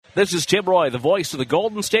This is Tim Roy, the voice of the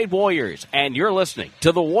Golden State Warriors, and you're listening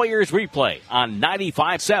to the Warriors replay on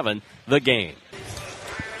 95.7 The Game.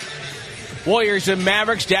 Warriors and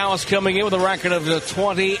Mavericks. Dallas coming in with a record of the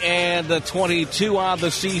 20-22 on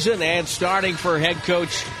the season, and starting for head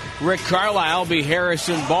coach Rick Carlisle will be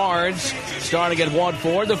Harrison Barnes, starting at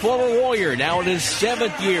 1-4. The former Warrior, now in his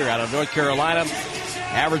 7th year out of North Carolina,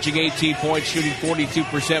 averaging 18 points, shooting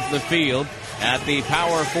 42% from the field. At the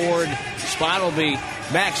power forward spot will be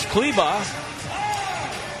Max Kleber,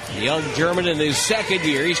 the young German in his 2nd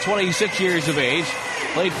year. He's 26 years of age.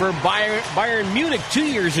 Played for Bayern Munich 2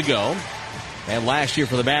 years ago. And last year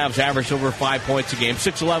for the Mavs, averaged over 5 points a game.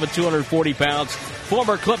 6'11", 240 pounds.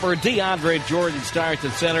 Former Clipper DeAndre Jordan starts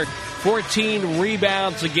at center. 14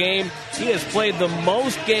 rebounds a game. He has played the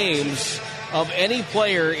most games of any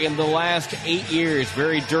player in the last 8 years.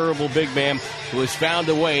 Very durable big man who has found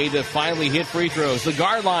a way to finally hit free throws. The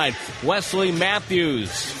guard line, Wesley Matthews,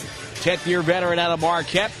 10th-year veteran out of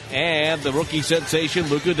Marquette, and the rookie sensation,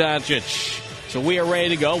 Luka Doncic. So we are ready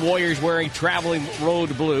to go. Warriors wearing traveling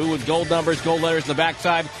road blue with gold numbers, gold letters on the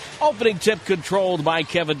backside. Opening tip controlled by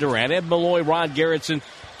Kevin Durant. Ed Malloy, Ron Garrettson,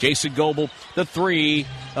 Jason Goebel, the 3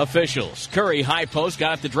 officials. Curry, high post,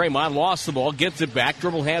 got it to Draymond, lost the ball, gets it back,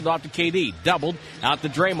 dribble handoff to KD. Doubled out to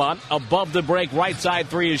Draymond. Above the break, right side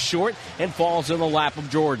 3 is short and falls in the lap of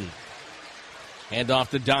Jordan.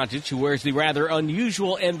 Handoff to Doncic, who wears the rather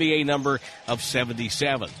unusual NBA number of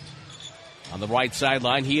 77. On the right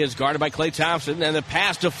sideline, he is guarded by Klay Thompson, and the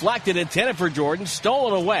pass deflected, intended for Jordan,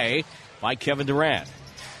 stolen away by Kevin Durant.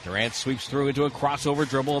 Durant sweeps through into a crossover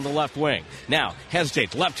dribble on the left wing. Now,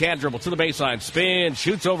 hesitates, left-hand dribble to the baseline, spin,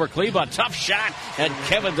 shoots over Kleber, tough shot, and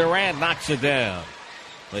Kevin Durant knocks it down.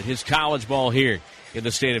 But his college ball here in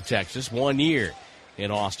the state of Texas, 1 year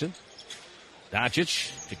in Austin.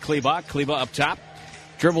 Doncic to Kleber, Kleber up top,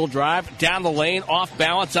 dribble drive, down the lane, off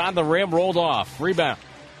balance, on the rim, rolled off, rebound.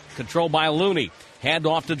 Controlled by Looney. Hand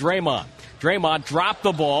off to Draymond. Draymond dropped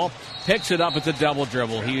the ball, picks it up. It's a double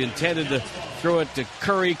dribble. He intended to throw it to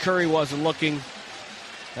Curry. Curry wasn't looking.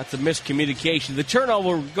 That's a miscommunication. The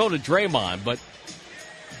turnover will go to Draymond, but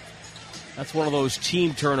that's one of those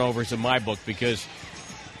team turnovers in my book because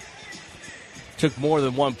it took more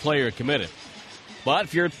than one player to commit it. But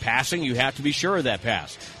if you're passing, you have to be sure of that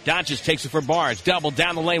pass. Doncic takes it for Barnes. Double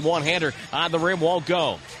down the lane, one-hander on the rim, won't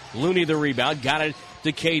go. Looney the rebound, got it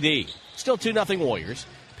to KD. Still 2-0 Warriors.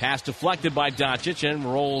 Pass deflected by Doncic and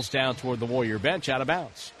rolls down toward the Warrior bench out of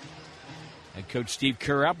bounds. And Coach Steve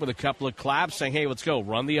Kerr up with a couple of claps saying, hey, let's go.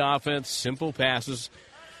 Run the offense, simple passes.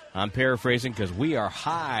 I'm paraphrasing because we are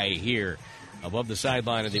high here above the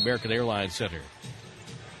sideline of the American Airlines Center.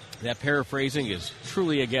 That paraphrasing is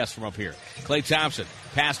truly a guess from up here. Klay Thompson,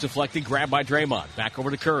 pass deflected, grabbed by Draymond. Back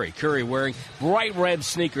over to Curry. Curry wearing bright red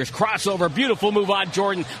sneakers. Crossover, beautiful move on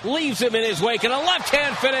Jordan. Leaves him in his wake, and a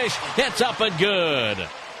left-hand finish. Hits up and good.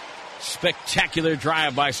 Spectacular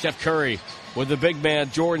drive by Steph Curry with the big man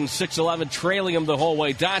Jordan, 6'11", trailing him the whole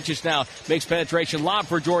way. Doncic now makes penetration. Lob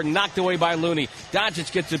for Jordan, knocked away by Looney.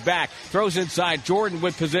 Doncic gets it back, throws inside. Jordan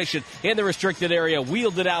with position in the restricted area.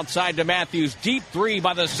 Wheeled it outside to Matthews. Deep 3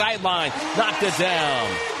 by the sideline. Knocked it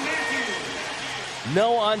down.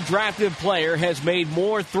 No undrafted player has made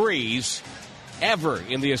more threes ever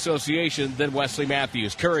in the association than Wesley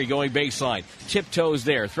Matthews. Curry going baseline. Tiptoes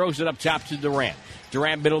there. Throws it up top to Durant.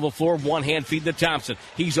 Durant middle of the floor, one-hand feed to Thompson.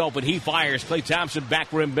 He's open, he fires. Klay Thompson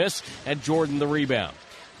back rim miss, and Jordan the rebound.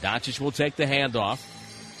 Doncic will take the handoff.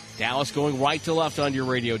 Dallas going right to left on your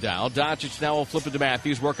radio dial. Doncic now will flip it to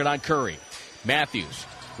Matthews, working on Curry. Matthews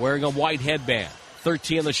wearing a white headband.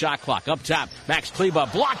 13 on the shot clock. Up top, Max Kleber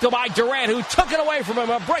blocked by Durant, who took it away from him.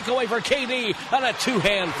 A breakaway for KD and a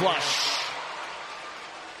two-hand flush.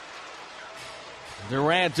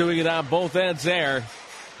 Durant doing it on both ends there.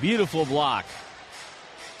 Beautiful block.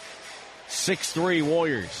 6'3"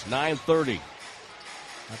 Warriors, 9:30.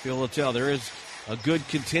 I feel to tell there is a good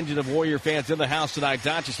contingent of Warrior fans in the house tonight.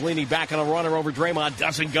 Doncic leaning back on a runner over Draymond.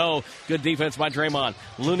 Doesn't go. Good defense by Draymond.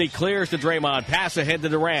 Looney clears to Draymond. Pass ahead to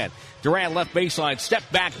Durant. Durant left baseline. Step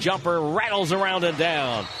back jumper. Rattles around and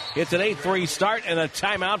down. It's an 8-3 start and a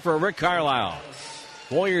timeout for Rick Carlisle.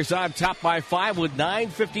 Warriors on top by 5 with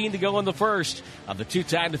 9:15 to go in the first of the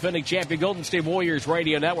two-time defending champion Golden State Warriors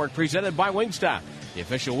Radio Network, presented by Wingstop, the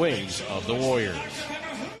official wings of the Warriors.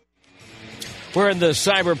 We're in the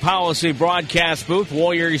Cyber Policy broadcast booth,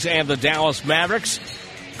 Warriors and the Dallas Mavericks.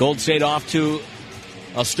 Golden State off to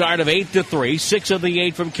a start of 8-3, 6 of the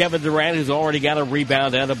 8 from Kevin Durant, who's already got a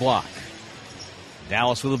rebound and a block.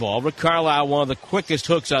 Dallas with the ball. Rick Carlisle, one of the quickest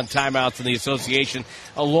hooks on timeouts in the association.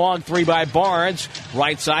 A long 3 by Barnes.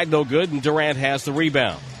 Right side, no good, and Durant has the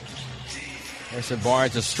rebound. Harrison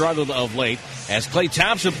Barnes has struggled of late as Klay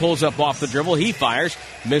Thompson pulls up off the dribble. He fires,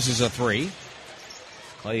 misses a three.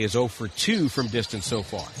 Klay is 0 for 2 from distance so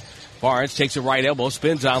far. Barnes takes a right elbow,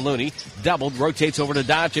 spins on Looney, doubled, rotates over to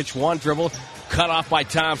Doncic, one dribble, cut off by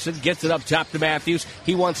Thompson, gets it up top to Matthews.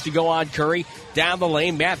 He wants to go on Curry, down the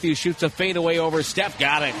lane. Matthews shoots a fadeaway over Steph,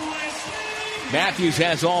 got it. Matthews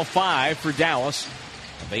has all 5 for Dallas.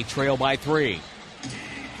 They trail by 3.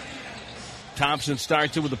 Thompson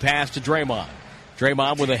starts it with a pass to Draymond.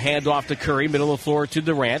 Draymond with a handoff to Curry, middle of the floor to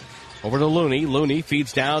Durant. Over to Looney. Looney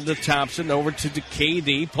feeds down to Thompson. Over to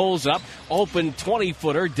KD. Pulls up. Open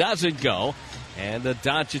 20-footer. Doesn't go. And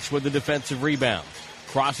Doncic with the defensive rebound.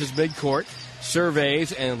 Crosses midcourt.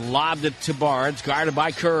 Surveys and lobbed it to Barnes. Guarded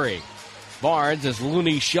by Curry. Barnes, as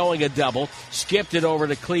Looney showing a double. Skipped it over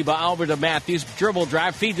to Kleba. Over to Matthews. Dribble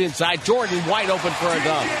drive. Feeds inside. Jordan wide open for a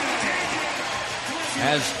dunk.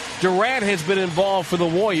 As Durant has been involved for the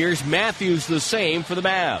Warriors, Matthews the same for the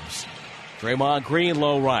Mavs. Draymond Green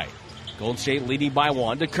low right. Golden State leading by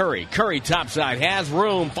 1 to Curry. Curry topside, has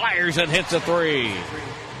room, fires and hits a three.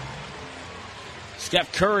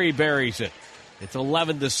 Steph Curry buries it. It's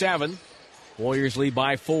 11-7. Warriors lead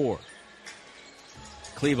by 4.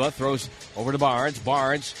 Kleba throws over to Barnes.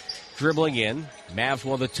 Barnes dribbling in. Mavs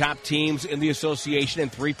one of the top teams in the association in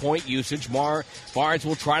three-point usage. Barnes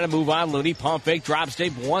will try to move on. Looney, pump fake, drop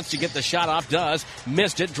step, wants to get the shot off, does.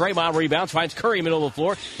 Missed it. Draymond rebounds, finds Curry middle of the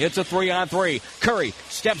floor. Hits a 3-on-3. Curry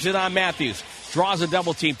steps it on Matthews. Draws a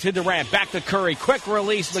double team to Durant. Back to Curry. Quick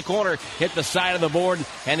release in the corner. Hit the side of the board,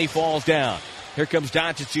 and he falls down. Here comes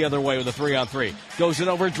Doncic the other way with a 3-on-3. Goes it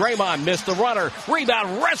over Draymond. Missed the runner.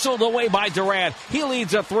 Rebound wrestled away by Durant. He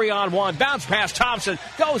leads a 3-on-1. Bounce past Thompson.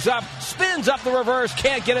 Goes up. Spins up the reverse.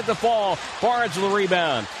 Can't get it to fall. Barnes with the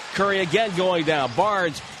rebound. Curry again going down.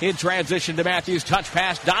 Barnes in transition to Matthews. Touch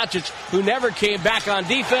pass. Doncic, who never came back on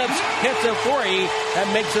defense, hits a 3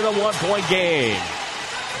 and makes it a 1-point game.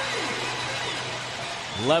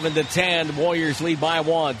 11-10. Warriors lead by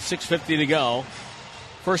 1. 6:50 to go.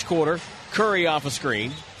 First quarter. Curry off a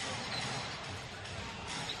screen.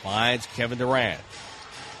 Finds Kevin Durant.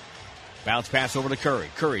 Bounce pass over to Curry.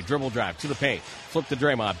 Curry dribble drive to the paint. Flip to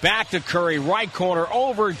Draymond. Back to Curry. Right corner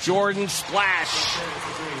over Jordan. Splash.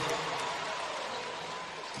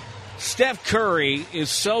 Steph Curry is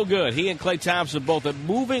so good. He and Klay Thompson both at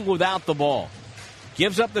moving without the ball.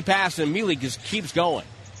 Gives up the pass and immediately just keeps going.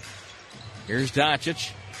 Here's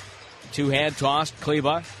Doncic. Two-hand toss.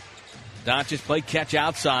 Kleba. Doncic play catch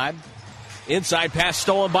outside. Inside pass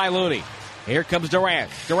stolen by Looney. Here comes Durant.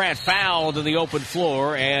 Durant fouled in the open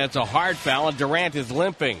floor, and it's a hard foul, and Durant is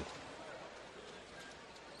limping.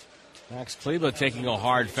 Max Kleba taking a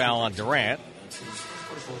hard foul on Durant.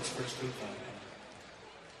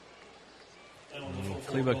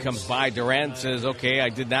 Kleba comes by Durant and says, okay, I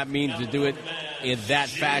did not mean to do it in that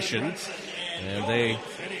fashion. And they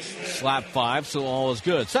slap 5, so all is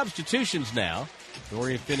good. Substitutions now.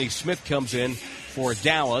 Dorian Finney-Smith comes in for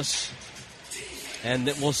Dallas. And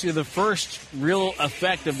we'll see the first real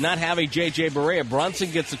effect of not having J.J. Barea.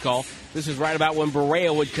 Brunson gets a call. This is right about when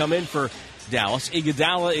Barea would come in for Dallas.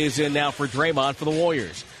 Iguodala is in now for Draymond for the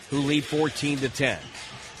Warriors, who lead 14-10.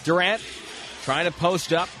 Durant trying to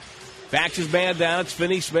post up. Backs his man down. It's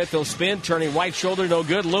Finney-Smith. He'll spin, turning right shoulder, no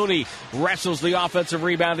good. Looney wrestles the offensive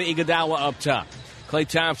rebound to Iguodala up top. Klay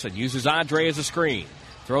Thompson uses Andre as a screen.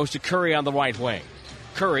 Throws to Curry on the right wing.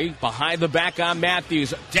 Curry behind the back on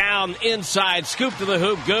Matthews. Down inside. Scoop to the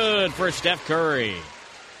hoop. Good for Steph Curry.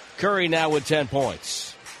 Curry now with 10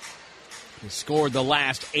 points. He scored the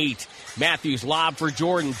last 8. Matthews lob for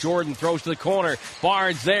Jordan. Jordan throws to the corner.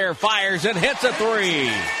 Barnes there. Fires and hits a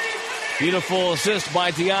 3. Beautiful assist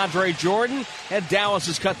by DeAndre Jordan. And Dallas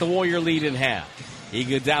has cut the Warrior lead in half.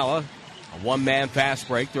 Iguodala, a one-man fast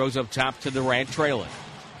break. Throws up top to Durant, trailing.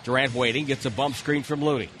 Durant waiting, gets a bump screen from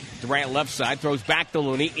Looney. Durant left side, throws back to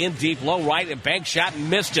Looney, in deep, low right, and bank shot,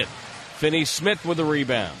 missed it. Finney-Smith with the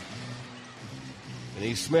rebound.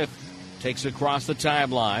 Finney-Smith takes it across the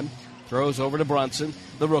timeline, throws over to Brunson.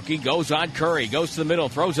 The rookie goes on Curry, goes to the middle,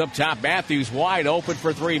 throws up top. Matthews wide open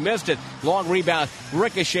for 3, missed it. Long rebound,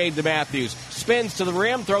 ricocheted to Matthews. Spins to the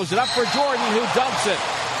rim, throws it up for Jordan, who dunks it.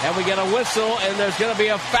 And we get a whistle, and there's going to be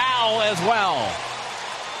a foul as well.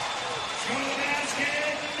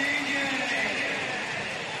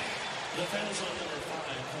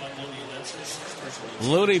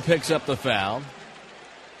 Looney picks up the foul.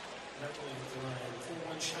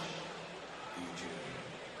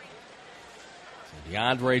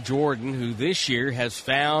 DeAndre Jordan, who this year has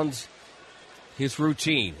found his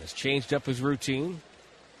routine, has changed up his routine.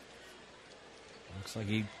 Looks like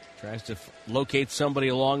he tries to locate somebody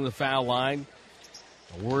along the foul line.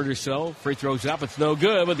 A word or so. Free throws up. It's no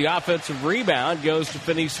good, but the offensive rebound goes to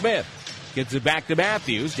Finney-Smith. Gets it back to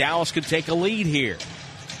Matthews. Dallas could take a lead here.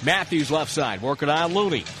 Matthews left side, working on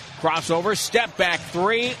Looney. Crossover, step back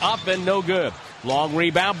three, up and no good. Long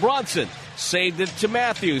rebound, Brunson. Saved it to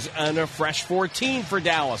Matthews, and a fresh 14 for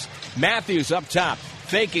Dallas. Matthews up top,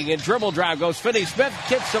 faking and dribble drive goes Finney-Smith,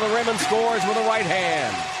 kicks to the rim and scores with a right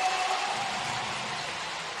hand.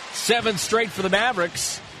 7 straight for the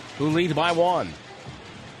Mavericks, who lead by 1.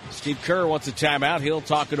 Steve Kerr wants a timeout. He'll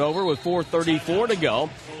talk it over with 4:34 to go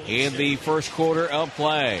in the first quarter of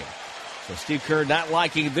play. So Steve Kerr not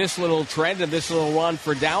liking this little trend and this little run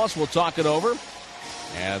for Dallas. We'll talk it over.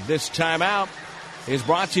 And this timeout is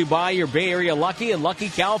brought to you by your Bay Area Lucky and Lucky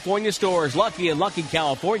California stores. Lucky and Lucky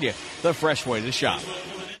California, the fresh way to shop.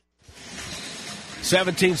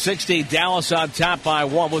 17-16, Dallas on top by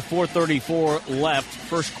 1 with 4:34 left.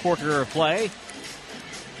 First quarter of play.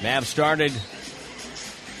 Mavs started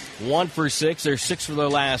 1 for 6. They're 6 for their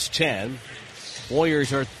last 10.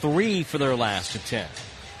 Warriors are 3 for their last 10.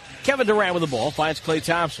 Kevin Durant with the ball finds Klay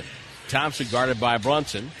Thompson. Thompson guarded by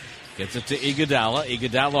Brunson. Gets it to Iguodala.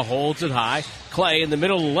 Iguodala holds it high. Klay in the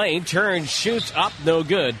middle of the lane. Turns, shoots up, no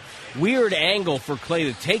good. Weird angle for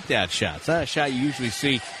Klay to take that shot. It's not a shot you usually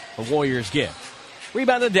see the Warriors get.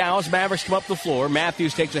 Rebound to Dallas. Mavericks come up the floor.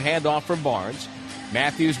 Matthews takes a handoff from Barnes.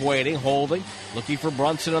 Matthews waiting, holding, looking for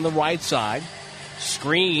Brunson on the right side.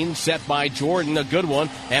 Screen set by Jordan, a good one.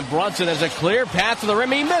 And Brunson has a clear path to the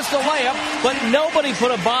rim. He missed a layup, but nobody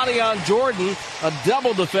put a body on Jordan. A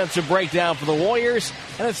double defensive breakdown for the Warriors,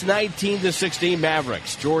 and it's 19-16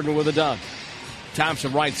 Mavericks. Jordan with a dunk.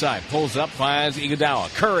 Thompson right side, pulls up, finds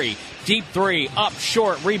Iguodala. Curry, deep three, up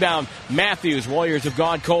short, rebound. Matthews, Warriors have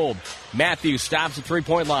gone cold. Matthews stops at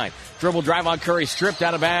three-point line. Dribble drive on Curry, stripped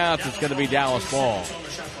out of bounds. It's going to be Dallas ball.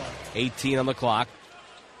 18 on the clock.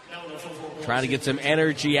 Trying to get some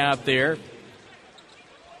energy out there.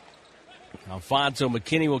 Alfonso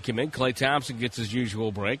McKinney will come in. Klay Thompson gets his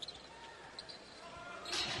usual break.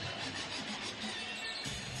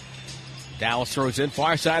 Dallas throws in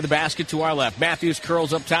far side of the basket to our left. Matthews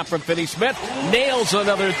curls up top from Finney-Smith. Nails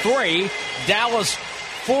another three. Dallas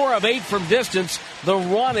 4 of 8 from distance. The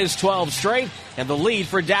run is 12 straight, and the lead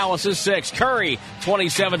for Dallas is 6. Curry,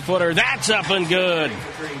 27-footer. That's up and good.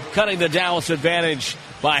 Cutting the Dallas advantage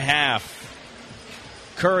by half.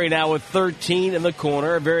 Curry now with 13 in the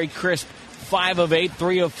corner. A very crisp 5 of 8,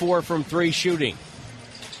 3 of 4 from 3 shooting.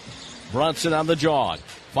 Brunson on the jog.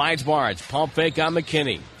 Finds Barnes. Pump fake on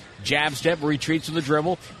McKinney. Jab step, retreats to the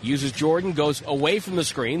dribble. Uses Jordan, goes away from the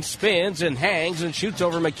screen, spins and hangs and shoots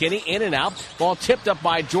over McKinney. In and out. Ball tipped up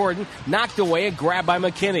by Jordan. Knocked away and grabbed by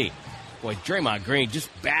McKinney. Boy, Draymond Green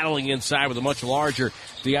just battling inside with a much larger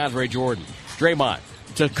DeAndre Jordan. Draymond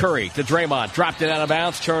to Curry to Draymond. Dropped it out of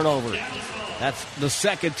bounds. Turnover. That's the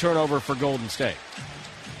second turnover for Golden State.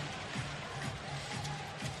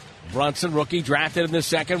 Brunson, rookie, drafted in the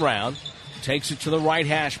second round. Takes it to the right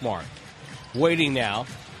hash mark. Waiting now.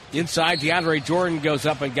 Inside, DeAndre Jordan goes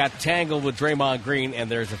up and got tangled with Draymond Green,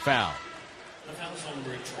 and there's a foul.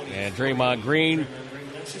 And Draymond Green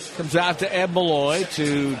comes out to Ed Malloy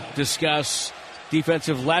to discuss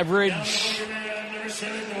defensive leverage,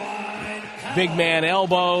 big man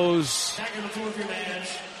elbows.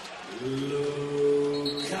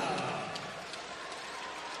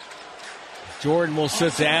 Jordan will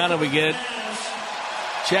sit down, and we get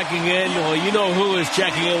checking in. Well, you know who is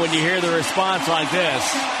checking in when you hear the response like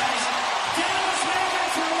this.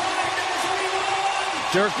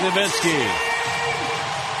 Dirk Nowitzki.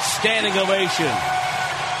 Standing ovation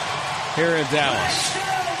here in Dallas.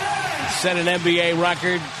 Set an NBA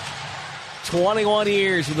record. 21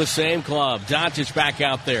 years with the same club. Doncic back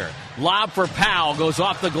out there. Lob for Powell. Goes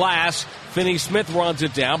off the glass. Finney-Smith runs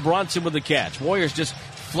it down. Brunson with the catch. Warriors just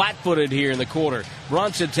flat-footed here in the quarter.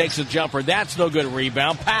 Brunson takes a jumper. That's no good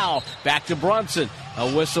rebound. Powell back to Brunson.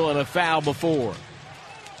 A whistle and a foul before.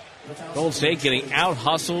 Golden State getting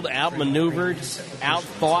out-hustled, out-maneuvered,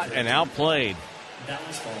 out-thought, and outplayed.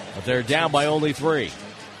 But they're down by only 3.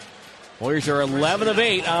 Warriors are 11 of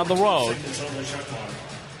 8 on the road,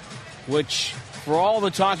 which, for all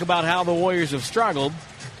the talk about how the Warriors have struggled,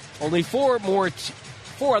 only 4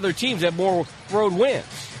 other teams have more road wins.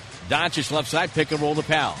 Doncic left side, pick and roll to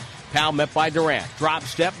Powell. Powell met by Durant. Drop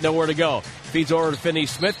step, nowhere to go. Feeds over to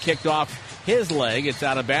Finney-Smith, kicked off his leg. It's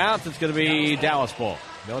out of bounds. It's going to be Dallas ball.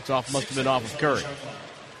 No, it's off. Must have been off of Curry.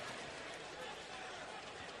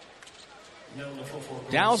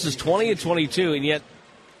 Dallas is 20-22, and yet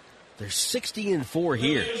they're 16-4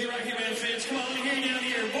 here.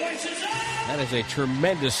 That is a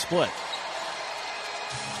tremendous split.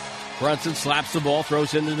 Brunson slaps the ball,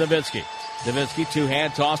 throws into Nowitzki. Nowitzki,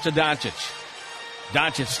 two-hand toss to Doncic.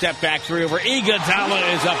 Doncic step back three over.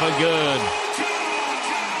 Iguodala is up and good.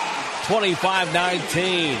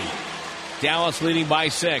 25-19. Dallas leading by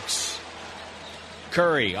 6.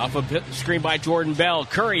 Curry off a screen by Jordan Bell.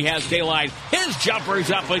 Curry has daylight. His jumper's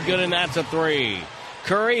up and good, and that's a 3.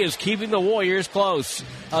 Curry is keeping the Warriors close.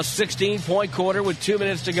 A 16-point quarter with 2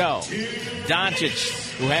 minutes to go.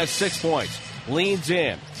 Doncic, who has 6 points, leans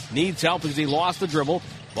in. Needs help as he lost the dribble.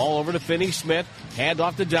 Ball over to Finney-Smith. Hand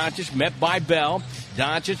off to Doncic. Met by Bell.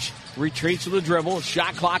 Doncic retreats to the dribble.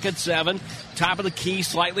 Shot clock at 7. Top of the key,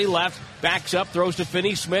 slightly left. Backs up, throws to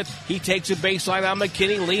Finney-Smith. He takes a baseline on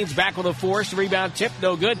McKinney. Leans back with a force. Rebound tip,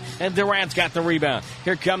 no good. And Durant's got the rebound.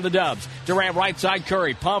 Here come the Dubs. Durant right side,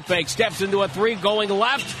 Curry. Pump fake, steps into a 3. Going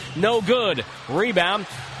left, no good. Rebound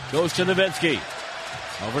goes to Nowitzki.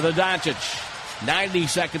 Over to Doncic. 90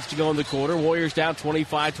 seconds to go in the quarter. Warriors down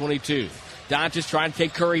 25-22. Doncic trying to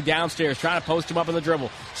take Curry downstairs. Trying to post him up in the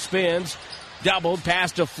dribble. Spins. Doubled.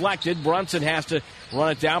 Pass deflected. Brunson has to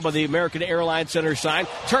run it down by the American Airlines Center sign.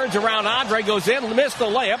 Turns around. Andre goes in. Missed the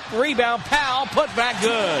layup. Rebound. Powell. Put back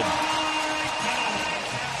good.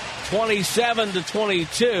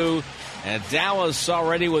 27-22. And Dallas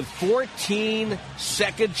already with 14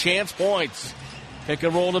 second chance points. Pick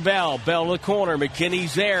and roll to Bell. Bell to the corner.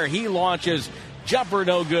 McKinney's there. He launches. Jumper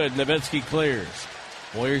no good. Nowitzki clears.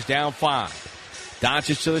 Warriors down 5.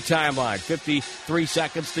 Doncic to the timeline. 53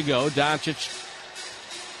 seconds to go. Doncic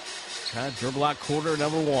trying to dribble out quarter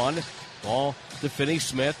number 1. Ball to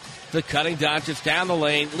Finney-Smith. The cutting Doncic down the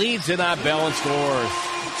lane. Leads in on Bell and scores.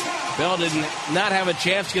 Bell did not have a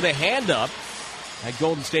chance to get a hand up. And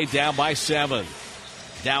Golden State down by 7.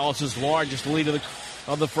 Dallas's largest lead of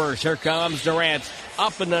the first. Here comes Durant.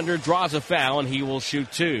 Up and under. Draws a foul, and he will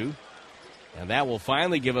shoot 2. And that will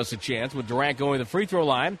finally give us a chance with Durant going to the free throw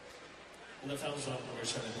line.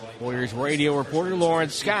 Warriors radio reporter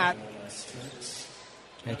Lawrence Scott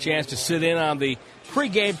had a chance to sit in on the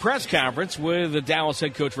pregame press conference with the Dallas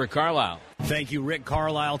head coach Rick Carlisle. Thank you, Rick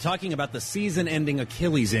Carlisle, talking about the season-ending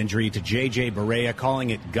Achilles injury to J.J. Barea, calling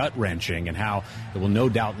it gut-wrenching, and how it will no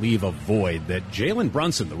doubt leave a void that Jalen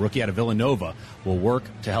Brunson, the rookie out of Villanova, will work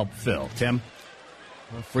to help fill. Tim?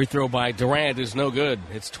 Free throw by Durant is no good.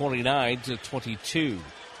 It's 29-22.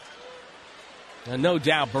 And no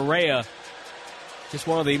doubt, Barea, just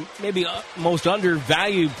one of the maybe most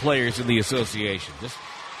undervalued players in the association. Just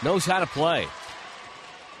knows how to play.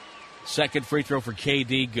 Second free throw for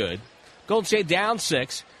KD, good. Golden State down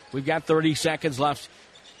 6. We've got 30 seconds left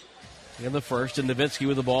in the first, and Nowitzki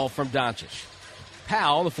with the ball from Doncic.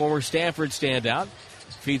 Powell, the former Stanford standout,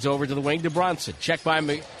 feeds over to the wing to Brunson. Check by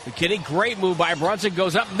McKinney. Great move by Brunson.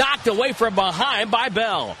 Goes up, knocked away from behind by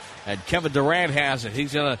Bell. And Kevin Durant has it.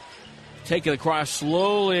 He's going to take it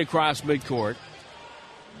slowly across midcourt.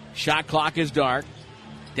 Shot clock is dark.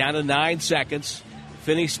 Down to 9 seconds.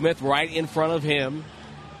 Finney-Smith right in front of him.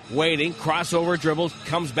 Waiting. Crossover dribble.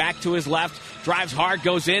 Comes back to his left. Drives hard.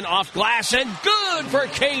 Goes in. Off glass. And good for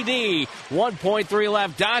KD. 1.3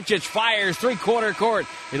 left. Doncic fires. Three-quarter court.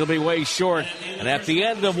 It'll be way short. And at the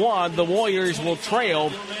end of 1, the Warriors will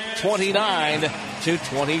trail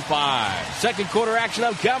 29-25. Second quarter action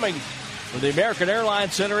upcoming from the American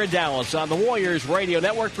Airlines Center in Dallas on the Warriors Radio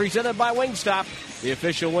Network, presented by Wingstop, the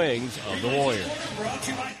official wings of the Warriors.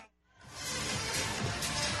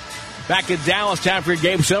 Back in Dallas, time for your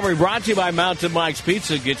game summary, brought to you by Mountain Mike's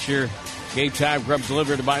Pizza. Get your game time grub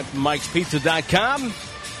delivered to Mike'sPizza.com.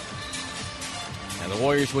 And the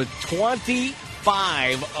Warriors with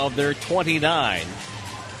 25 of their 29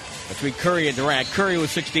 between Curry and Durant. Curry with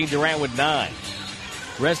 16, Durant with 9.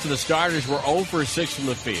 The rest of the starters were 0 for 6 from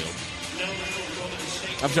the field.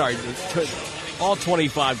 I'm sorry, all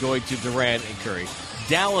 25 going to Durant and Curry.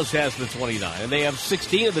 Dallas has the 29, and they have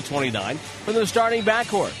 16 of the 29 from the starting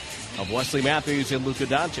backcourt of Wesley Matthews and Luka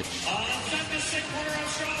Doncic.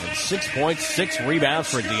 And 6 points, 6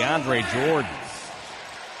 rebounds for DeAndre Jordan.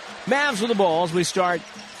 Mavs with the ball as we start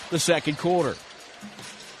the second quarter.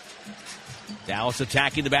 Dallas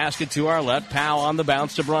attacking the basket to our left. Powell on the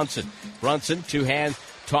bounce to Brunson. Brunson, two-hand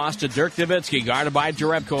toss to Dirk Nowitzki, guarded by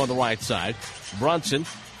Jerebko on the right side. Brunson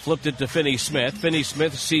flipped it to Finney-Smith.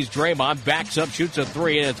 Finney-Smith sees Draymond, backs up, shoots a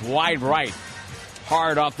 3, and it's wide right.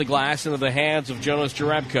 Hard off the glass into the hands of Jonas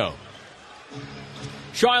Jerebko.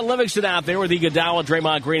 Sean Livingston out there with Iguodala,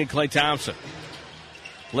 Draymond Green, and Klay Thompson.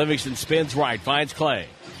 Livingston spins right, finds Klay.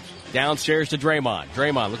 Downstairs to Draymond.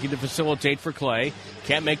 Draymond looking to facilitate for Klay.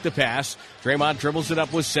 Can't make the pass. Draymond dribbles it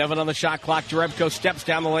up with 7 on the shot clock. Jerebko steps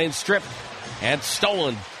down the lane, stripped, and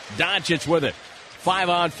stolen. Doncic with it.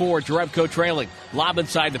 5-on-4, Jerebko trailing. Lob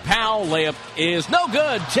inside to Powell. Layup is no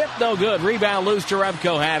good. Tip no good. Rebound loose.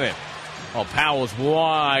 Jerebko had it. Oh, Powell's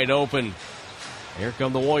wide open. Here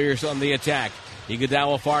come the Warriors on the attack.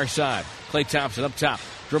 Iguodala far side. Klay Thompson up top.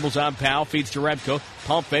 Dribbles on Powell, feeds to Jerebko.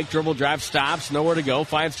 Pump fake, dribble drive, stops, nowhere to go.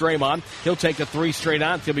 Finds Draymond. He'll take a three straight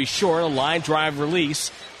on. He'll be short. A line drive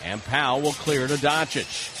release. And Powell will clear to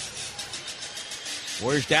Doncic.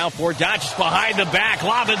 Warriors down for Doncic behind the back.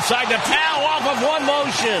 Lob inside to Powell off of one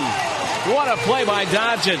motion. What a play by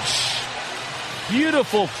Doncic.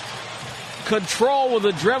 Beautiful control with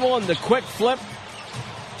the dribble and the quick flip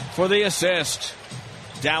for the assist.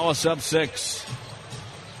 Dallas up 6.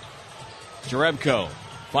 Jerebko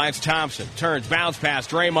finds Thompson. Turns, bounce pass.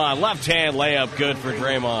 Draymond. Left hand layup. Good for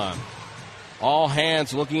Draymond. All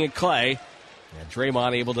hands looking at Klay. And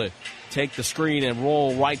Draymond able to take the screen and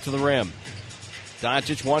roll right to the rim.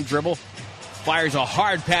 Doncic, one dribble, fires a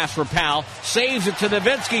hard pass for Powell, saves it to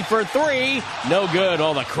Nowitzki for three. No good.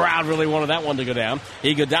 Oh, the crowd really wanted that one to go down.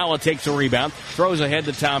 Iguodala takes a rebound, throws ahead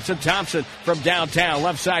to Thompson. Thompson from downtown,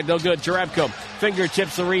 left side, no good. Jerebko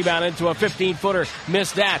fingertips the rebound into a 15-footer.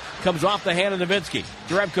 Missed that. Comes off the hand of Nowitzki.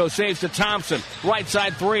 Jerebko saves to Thompson. Right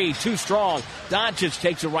side three, too strong. Doncic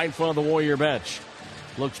takes it right in front of the Warrior bench.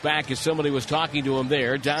 Looks back as somebody was talking to him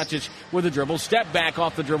there. Doncic with a dribble. Step back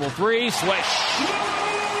off the dribble. Three. Swish.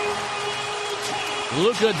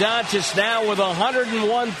 Luka Doncic now with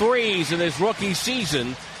 101 threes in his rookie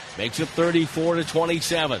season. Makes it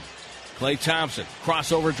 34-27. Klay Thompson.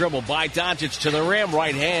 Crossover dribble by Doncic to the rim.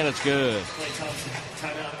 Right hand. It's good.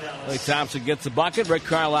 Klay Thompson gets the bucket. Rick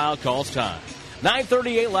Carlisle calls time.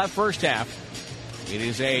 9:38 left first half. It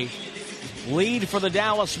is a lead for the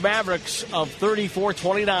Dallas Mavericks of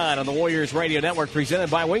 34-29 on the Warriors Radio Network, presented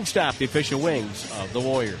by Wingstop, the official wings of the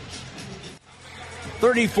Warriors.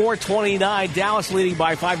 34-29, Dallas leading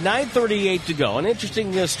by 5, 9:38 to go. An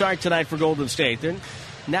interesting start tonight for Golden State. They're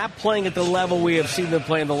not playing at the level we have seen them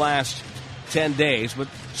play in the last 10 days, but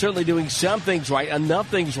certainly doing some things right, enough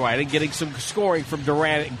things right, and getting some scoring from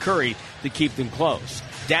Durant and Curry to keep them close.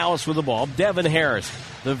 Dallas with the ball. Devin Harris,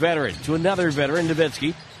 the veteran, to another veteran,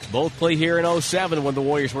 Nowitzki. Both played here in 2007 when the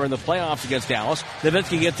Warriors were in the playoffs against Dallas.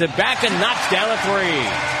 Nowitzki gets it back and knocks down a three.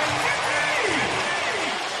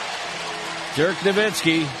 Dirk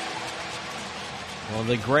Nowitzki, one of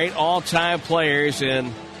the great all-time players, and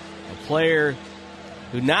a player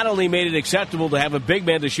who not only made it acceptable to have a big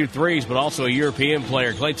man to shoot threes, but also a European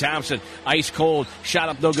player. Klay Thompson, ice cold, shot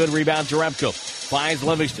up no good, rebound Jerebko. Finds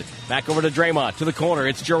Livingston, back over to Draymond, to the corner.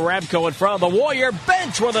 It's Jerebko in front of the Warrior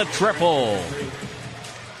bench with a triple.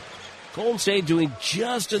 Golden State doing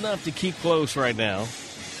just enough to keep close right now.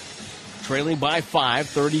 Trailing by 5,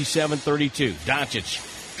 37-32.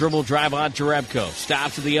 Doncic, dribble drive on Jerebko.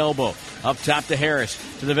 Stops at the elbow. Up top to Harris,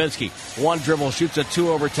 to Nowitzki. One dribble, shoots a two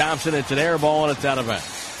over Thompson. It's an air ball, and it's out of bounds.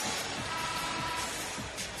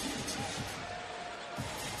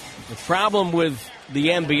 The problem with the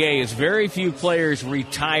NBA is very few players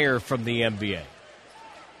retire from the NBA.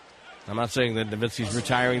 I'm not saying that Nowitzki's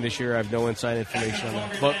retiring this year. I have no inside information on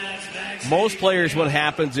that. But most players, what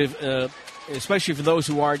happens, if, especially for those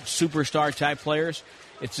who aren't superstar-type players,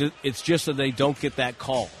 it's just that they don't get that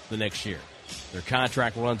call the next year. Their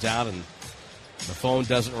contract runs out and the phone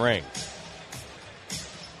doesn't ring.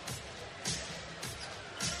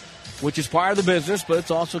 Which is part of the business, but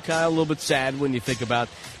it's also kind of a little bit sad when you think about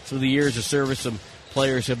some of the years of service some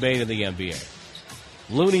players have made in the NBA.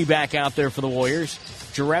 Looney back out there for the Warriors.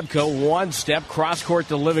 Jerebko, one step, cross-court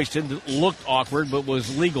to Livingston. Looked awkward, but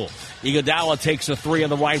was legal. Iguodala takes a three on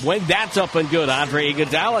the right wing. That's up and good. Andre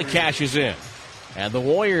Iguodala cashes in. And the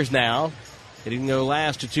Warriors now hitting their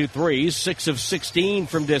last two threes, 6 of 16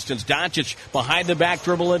 from distance. Doncic behind the back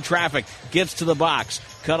dribble in traffic. Gets to the box.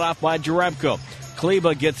 Cut off by Jerebko.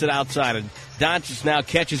 Kleba gets it outside. And Doncic now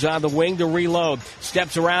catches on the wing to reload.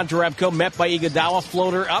 Steps around Jerebko, met by Iguodala.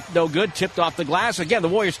 Floater up, no good. Tipped off the glass. Again, the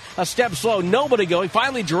Warriors a step slow. Nobody going.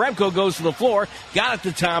 Finally, Jerebko goes to the floor. Got it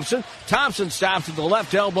to Thompson. Thompson stops at the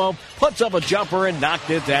left elbow. Puts up a jumper and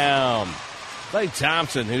knocked it down. Klay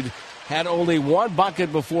Thompson, who had only one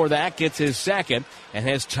bucket before that, gets his second and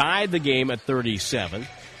has tied the game at 37.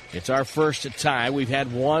 It's our first tie. We've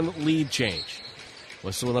had one lead change.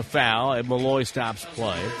 Whistle and a foul, and Malloy stops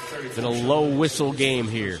play. Been a low whistle game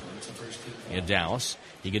here in Dallas.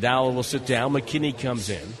 Iguodala will sit down. McKinney comes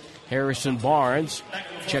in. Harrison Barnes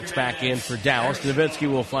checks back in for Dallas.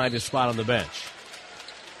 Nowitzki will find his spot on the bench.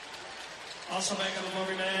 Also back on the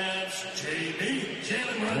Warrior match,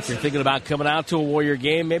 Jalen Brunson. If you're thinking about coming out to a Warrior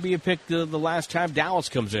game, maybe you pick the last time Dallas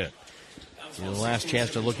comes in. The last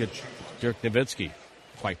chance to look at Dirk Nowitzki.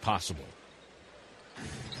 Quite possible.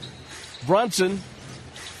 Brunson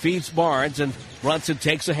feeds Barnes, and Brunson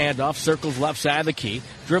takes a handoff, circles left side of the key,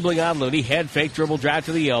 dribbling on Looney, head fake, dribble drive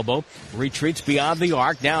to the elbow, retreats beyond the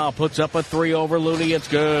arc, now puts up a three over Looney, it's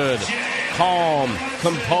good. Calm,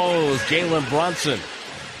 composed, Jalen Brunson,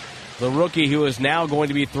 the rookie who is now going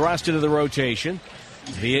to be thrust into the rotation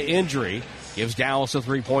via injury, gives Dallas a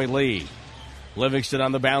 3-point lead. Livingston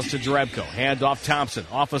on the bounce to Jerebko. Hand off Thompson.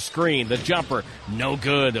 Off a screen. The jumper. No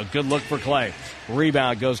good. A good look for Clay.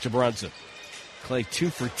 Rebound goes to Brunson. Clay 2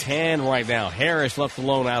 for 10 right now. Harris left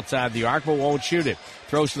alone outside the arc but won't shoot it.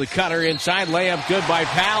 Throws to the cutter inside. Layup good by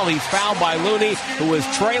Powell. He's fouled by Looney, who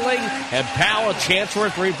is trailing. And Powell a chance for a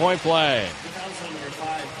 3-point play.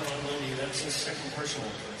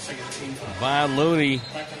 Von Looney,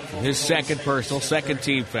 his second personal, second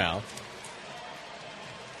team foul.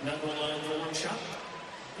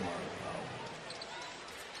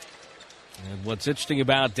 And what's interesting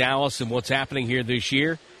about Dallas and what's happening here this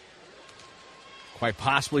year, quite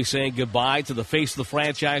possibly saying goodbye to the face of the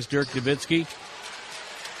franchise, Dirk Nowitzki.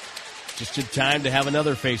 Just in time to have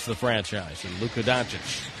another face of the franchise, and Luka Doncic.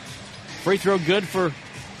 Free throw good for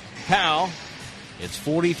Powell. It's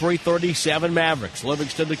 43-37 Mavericks.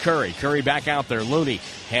 Livingston to Curry. Curry back out there. Looney,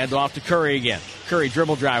 hand off to Curry again. Curry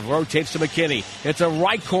dribble drive, rotates to McKinney. It's a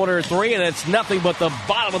right corner three, and it's nothing but the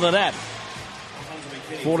bottom of the net.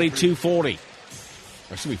 42-40.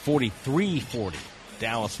 Or excuse me, 43-40.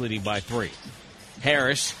 Dallas leading by 3.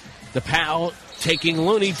 Harris, the Powell, taking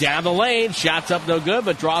Looney down the lane. Shots up no good,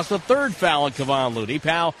 but draws the third foul on Kevon Looney.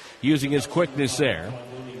 Powell using his quickness there.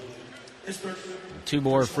 2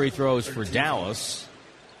 more free throws for Dallas.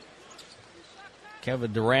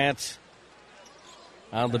 Kevin Durant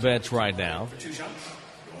on the bench right now.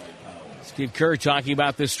 Steve Kerr talking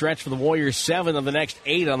about this stretch for the Warriors, 7 of the next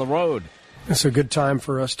 8 on the road. It's a good time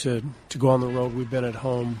for us to go on the road. We've been at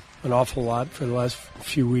home an awful lot for the last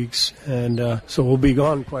few weeks, and so we'll be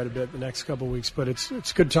gone quite a bit the next couple of weeks. But it's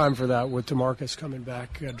a good time for that with DeMarcus coming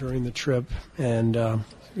back during the trip, and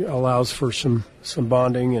allows for some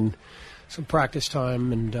bonding and some practice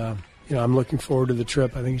time. And I'm looking forward to the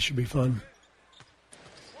trip. I think it should be fun.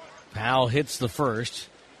 Powell hits the first.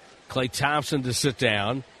 Klay Thompson to sit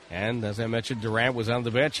down, and as I mentioned, Durant was on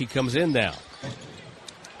the bench. He comes in now.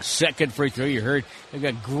 Second free throw, you heard. They've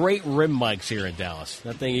got great rim mics here in Dallas.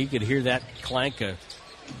 That thing, you could hear that clank a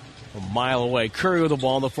mile away. Curry with the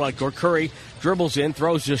ball in the front court. Curry dribbles in,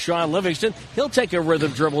 throws to Sean Livingston. He'll take a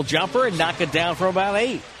rhythm dribble jumper and knock it down for about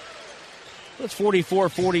 8. It's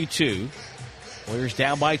 44-42. Warriors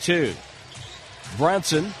down by 2.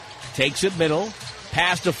 Brunson takes it middle.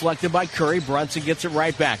 Pass deflected by Curry. Brunson gets it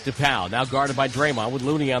right back to Powell. Now guarded by Draymond with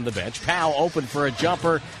Looney on the bench. Powell open for a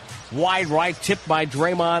jumper. Wide right, tipped by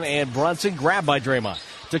Draymond and Brunson. Grabbed by Draymond.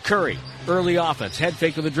 To Curry. Early offense. Head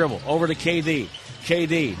fake with a dribble. Over to KD.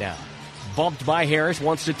 KD now. Bumped by Harris.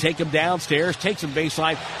 Wants to take him downstairs. Takes him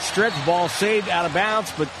baseline. Stretch ball saved out of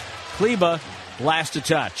bounds. But Kleba last to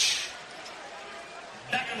touch.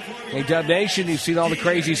 Hey, Dub Nation, you've seen all the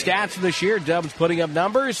crazy stats this year. Dub's putting up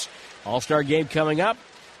numbers. All-Star game coming up.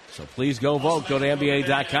 So please go vote. Go to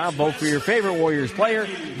NBA.com. Vote for your favorite Warriors player.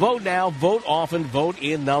 Vote now. Vote often. Vote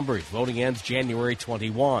in numbers. Voting ends January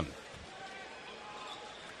 21.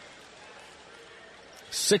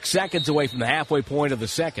 6 seconds away from the halfway point of the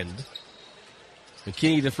second.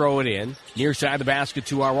 McKinney to throw it in. Near side of the basket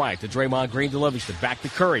to our right. To Draymond Green to Livingston. Back to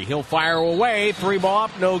Curry. He'll fire away. 3 ball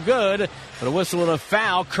up. No good. But a whistle and a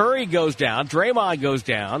foul. Curry goes down. Draymond goes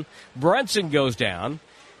down. Brunson goes down.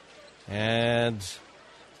 And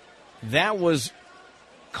that was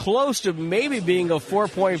close to maybe being a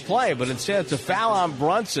 4-point play, but instead it's a foul on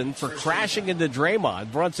Brunson for crashing into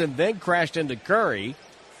Draymond. Brunson then crashed into Curry.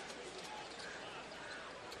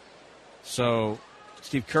 So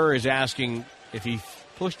Steve Kerr is asking if he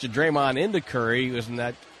pushed Draymond into Curry, wasn't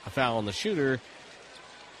that a foul on the shooter?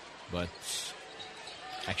 But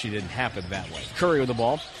actually didn't happen that way. Curry with the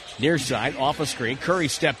ball. Near side, off a screen. Curry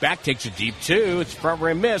step back, takes a deep 2. It's front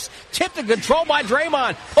rim miss. Tipped and controlled by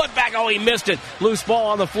Draymond. Put back, he missed it. Loose ball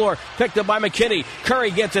on the floor. Picked up by McKinney.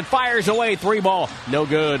 Curry gets it, fires away. 3 ball. No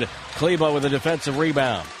good. Kleba with a defensive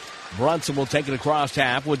rebound. Brunson will take it across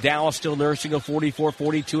half with Dallas still nursing a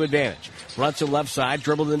 44-42 advantage. Brunson left side,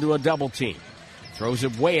 dribbled into a double team. Throws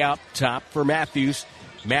it way out top for Matthews.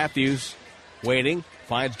 Matthews waiting.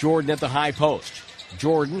 Finds Jordan at the high post.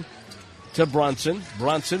 Jordan to Brunson.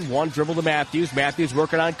 Brunson, 1 dribble to Matthews. Matthews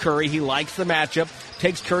working on Curry. He likes the matchup.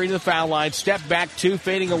 Takes Curry to the foul line. Step back, 2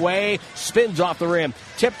 fading away. Spins off the rim.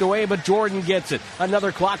 Tipped away, but Jordan gets it.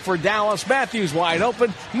 Another clock for Dallas. Matthews wide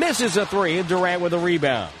open. Misses a 3, and Durant with a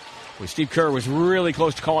rebound. Well, Steve Kerr was really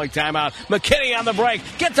close to calling timeout. McKinney on the break.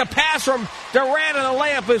 Gets a pass from Durant, and the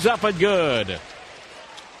layup is up and good.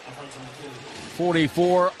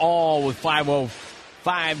 44 all with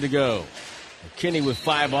 5:05 to go. McKinney with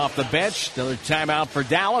 5 off the bench. Another timeout for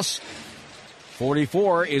Dallas.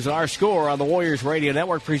 44 is our score on the Warriors Radio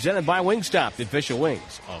Network, presented by Wingstop, the official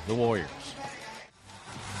wings of the Warriors.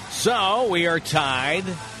 So we are tied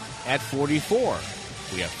at 44.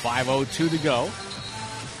 We have 5:02 to go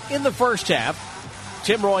in the first half.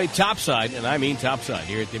 Tim Roy topside, and I mean topside,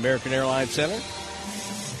 here at the American Airlines Center.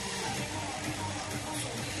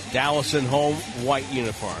 Dallas in home white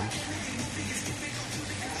uniforms.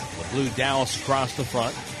 The blue Dallas across the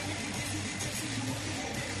front.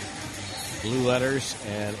 Blue letters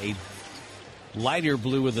and a lighter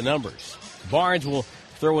blue with the numbers. Barnes will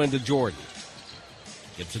throw into Jordan.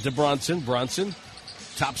 Gets it to Brunson. Brunson,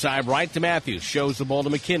 topside right to Matthews. Shows the ball to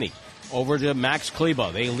McKinney. Over to Max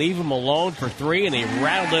Kleba. They leave him alone for 3, and he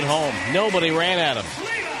rattled it home. Nobody ran at him.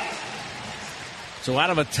 So out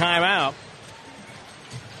of a timeout,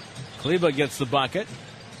 Kleba gets the bucket.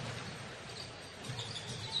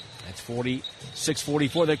 That's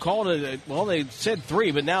 46-44. They called it, well, they said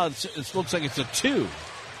 3, but now it looks like it's a 2.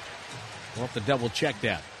 We'll have to double check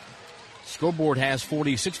that. Scoreboard has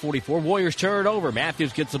 46-44. Warriors turn it over.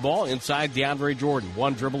 Matthews gets the ball inside DeAndre Jordan.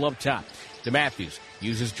 One dribble up top to Matthews.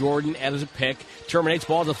 Uses Jordan as a pick. Terminates,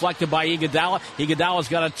 ball deflected by Iguodala. Iguodala's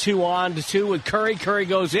got a 2-on-2 with Curry. Curry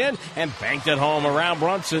goes in and banked it home around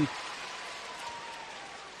Brunson.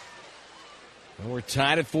 And we're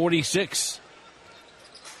tied at 46.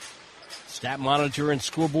 Stat monitor and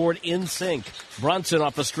scoreboard in sync. Brunson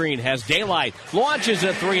off the screen has daylight. Launches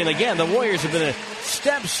at 3, and again, the Warriors have been a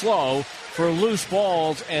step slow for loose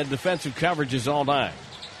balls and defensive coverages all night.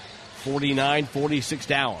 49-46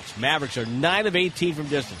 Dallas. Mavericks are 9 of 18 from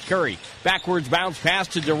distance. Curry, backwards bounce pass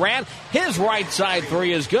to Durant. His right side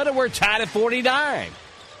 3 is good, and we're tied at 49.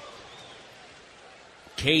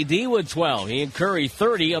 KD with 12. He and Curry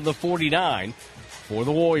 30 of the 49 for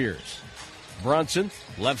the Warriors. Brunson,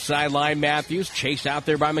 left sideline Matthews, chased out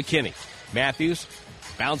there by McKinney. Matthews,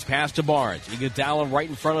 bounce pass to Barnes. Iguodala right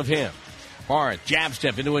in front of him. Barnes, jab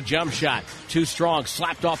step into a jump shot. Too strong,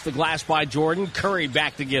 slapped off the glass by Jordan. Curry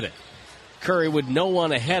back to get it. Curry with no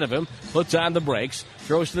one ahead of him, puts on the brakes,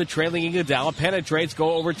 throws to the trailing Iguodala, penetrates,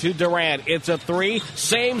 go over to Durant. It's a 3,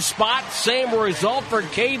 same spot, same result for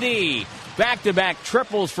KD. Back-to-back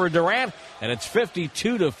triples for Durant, and it's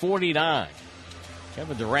 52-49.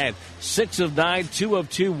 Kevin Durant, 6 of 9, 2 of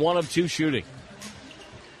 2, 1 of 2 shooting.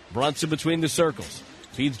 Brunson between the circles,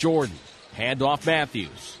 feeds Jordan, hand off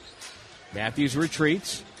Matthews. Matthews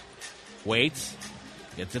retreats, waits,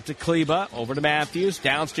 gets it to Kleba, over to Matthews,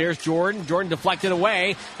 downstairs Jordan. Jordan deflected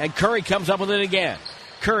away, and Curry comes up with it again.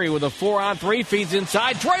 Curry with a 4-on-3, feeds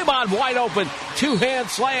inside. Draymond wide open, 2-hand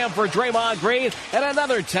slam for Draymond Green, and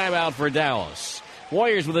another timeout for Dallas.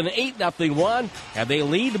 Warriors with an 8-0 one, and they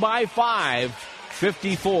lead by 5,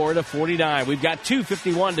 54-49. We've got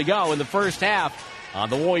 2:51 to go in the first half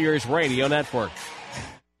on the Warriors Radio Network.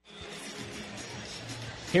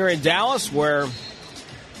 Here in Dallas, where a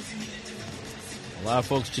lot of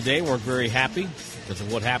folks today weren't very happy because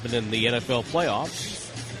of what happened in the NFL playoffs.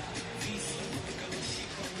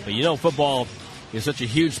 But you know, football is such a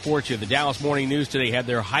huge sport here. The Dallas Morning News today had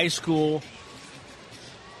their high school,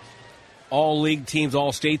 all-league teams,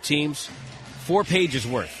 all-state teams, 4 pages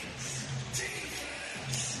worth.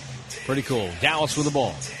 Pretty cool. Dallas with the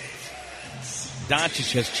ball.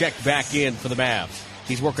 Doncic has checked back in for the Mavs.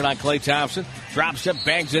 He's working on Klay Thompson. Drop step,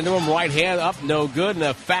 bangs into him. Right hand up, no good. And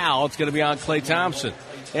a foul. It's going to be on Klay Thompson.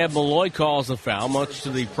 Ed Malloy calls the foul, much to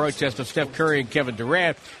the protest of Steph Curry and Kevin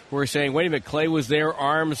Durant, who are saying, wait a minute, Klay was there,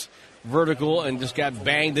 arms vertical, and just got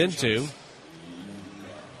banged into.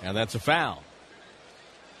 And that's a foul.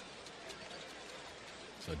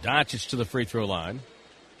 So Doncic to the free throw line.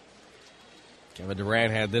 Kevin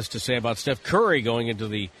Durant had this to say about Steph Curry going into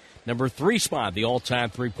the number 3 spot, the all-time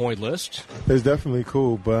three-point list. It's definitely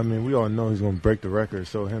cool, but, I mean, we all know he's going to break the record,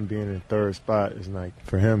 so him being in 3rd spot is like,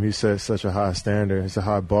 for him, he set such a high standard. It's a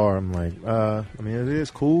high bar. I'm like, I mean, it is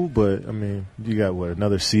cool, but, I mean, you got,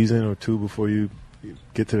 another season or 2 before you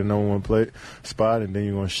get to the number 1 spot, and then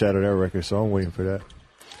you're going to shatter that record, so I'm waiting for that.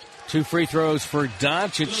 2 free throws for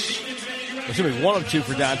Doncic. Excuse me, 1 of 2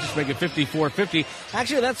 for Doncic, make it 54-50.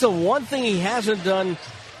 Actually, that's the one thing he hasn't done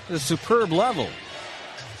at a superb level.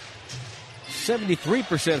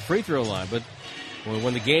 73% free throw line, but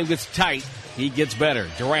when the game gets tight, he gets better.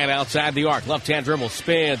 Durant outside the arc, left-hand dribble,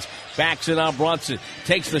 spins, backs it on Brunson,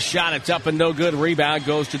 takes the shot, it's up and no good. Rebound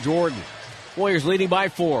goes to Jordan. Warriors leading by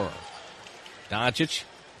 4. Doncic,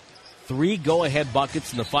 3 go-ahead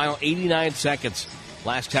buckets in the final 89 seconds.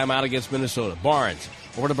 Last time out against Minnesota. Barnes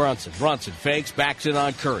over to Brunson. Brunson fakes, backs it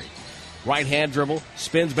on Curry. Right-hand dribble,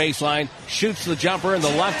 spins baseline, shoots the jumper, and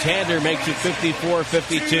the left-hander makes it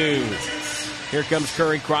 54-52. Here comes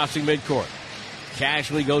Curry crossing midcourt.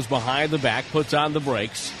 Casually goes behind the back, puts on the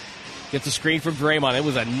brakes. Gets a screen from Draymond. It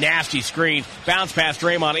was a nasty screen. Bounce past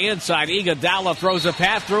Draymond inside. Iguodala throws a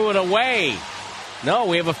pass, threw it away. No,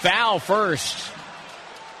 we have a foul first.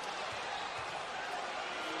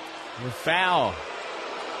 A foul.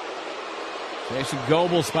 Jason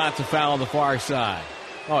Goebel spots a foul on the far side.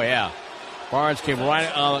 Oh, yeah. Barnes came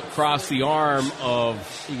right across the arm of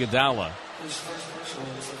Iguodala.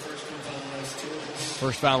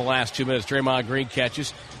 First foul in the last 2 minutes. Draymond Green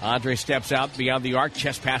catches. Andre steps out beyond the arc.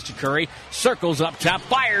 Chest pass to Curry. Circles up top.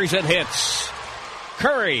 Fires and hits.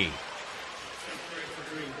 Curry.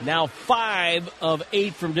 Now 5 of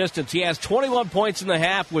 8 from distance. He has 21 points in the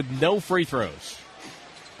half with no free throws.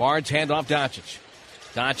 Barnes hand off Doncic.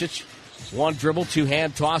 Doncic, one dribble,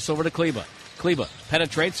 two-hand toss over to Kleba. Kleba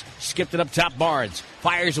penetrates, skipped it up top. Barnes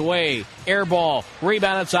fires away, air ball,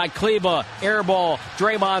 rebound inside Kleba, air ball.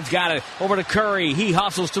 Draymond's got it over to Curry. He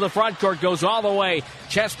hustles to the front court, goes all the way.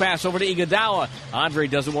 Chest pass over to Iguodala. Andre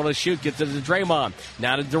doesn't want to shoot, gets it to Draymond.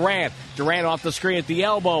 Now to Durant. Durant off the screen at the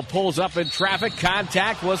elbow, pulls up in traffic,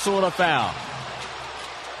 contact, whistle, and a foul.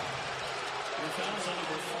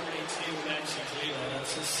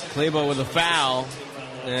 Kleba with a foul,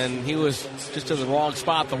 and he was just in the wrong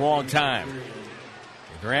spot, the wrong time.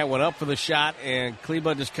 Durant went up for the shot, and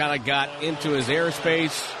Kleba just kind of got into his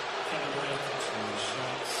airspace.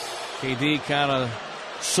 KD kind of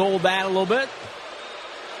sold that a little bit.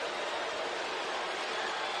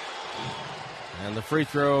 And the free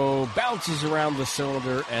throw bounces around the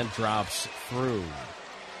cylinder and drops through.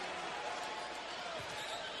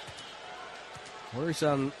 Warriors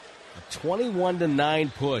on a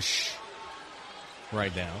 21-9 push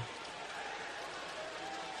right now.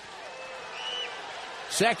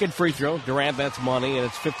 Second free throw, Durant, that's money, and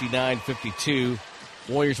it's 59-52.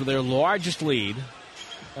 Warriors with their largest lead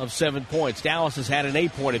of 7 points. Dallas has had an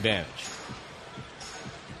 8-point advantage.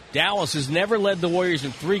 Dallas has never led the Warriors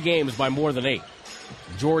in 3 games by more than 8.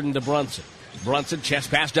 Jordan to Brunson. Brunson,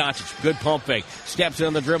 chest pass Doncic. Good pump fake. Steps in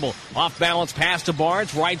on the dribble. Off balance pass to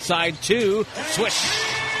Barnes. Right side 2. Swish.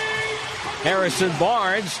 Harrison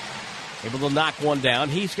Barnes able to knock one down.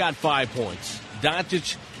 He's got 5 points.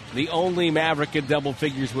 Doncic, the only Maverick in double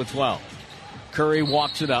figures with 12. Curry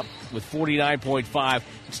walks it up with 49.5.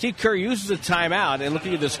 Steve Kerr uses a timeout, and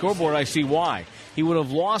looking at the scoreboard, I see why. He would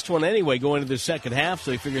have lost one anyway going into the second half,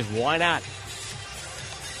 so he figures, why not?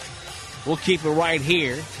 We'll keep it right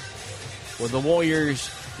here with the Warriors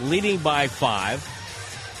leading by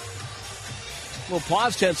 5. We'll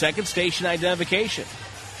pause 10 seconds, station identification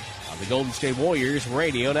on the Golden State Warriors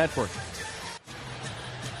Radio Network.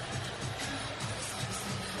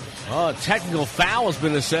 A technical foul has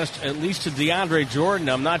been assessed at least to DeAndre Jordan.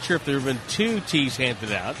 I'm not sure if there have been 2 tees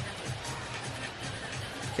handed out.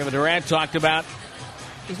 Kevin Durant talked about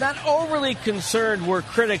he's not overly concerned where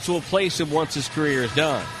critics will place him once his career is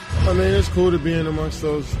done. I mean, it's cool to be in amongst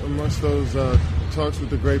those talks with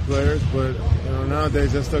the great players, but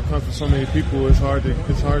nowadays that stuff comes from so many people. It's hard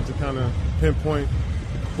to kind of pinpoint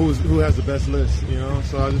who has the best list.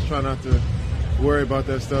 So I just try not to worry about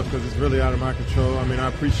that stuff because it's really out of my control. I mean, I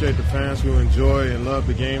appreciate the fans who enjoy and love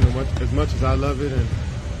the game as much as I love it and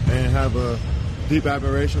have a deep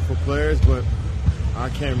admiration for players, but I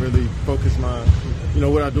can't really focus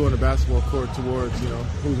what I do on the basketball court towards,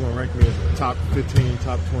 who's going to rank me as a top 15,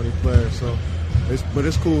 top 20 player. So,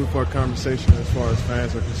 it's cool for a conversation as far as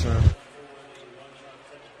fans are concerned.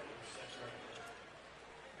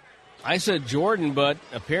 I said Jordan, but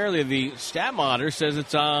apparently the stat monitor says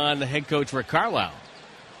it's on head coach Rick Carlisle.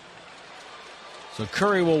 So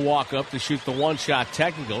Curry will walk up to shoot the one-shot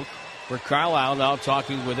technical. Rick Carlisle now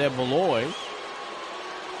talking with Ed Malloy.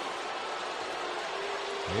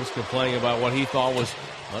 He's complaining about what he thought was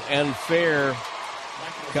an unfair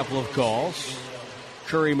couple of calls.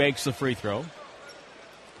 Curry makes the free throw.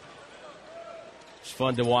 It's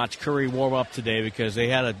fun to watch Curry warm up today because they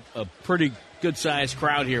had a pretty good-sized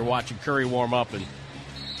crowd here watching Curry warm up. And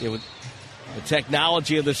with the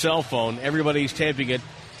technology of the cell phone, everybody's taping it.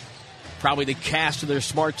 Probably the cast to their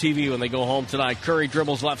smart TV when they go home tonight. Curry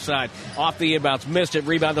dribbles left side. Off the inbounds. Missed it.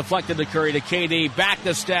 Rebound deflected to Curry to KD. Back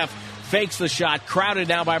to Steph. Fakes the shot. Crowded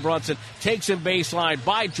now by Brunson. Takes him baseline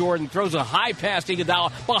by Jordan. Throws a high pass to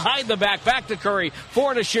Iguodala. Behind the back. Back to Curry.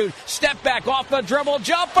 4 to shoot. Step back off the dribble.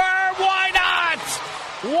 Jumper. Why not?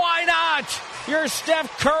 Why not? You're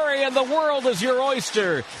Steph Curry and the world is your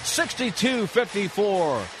oyster.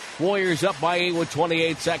 62-54. Warriors up by 8 with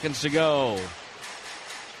 28 seconds to go.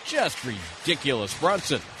 Just ridiculous.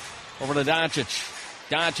 Brunson over to Doncic.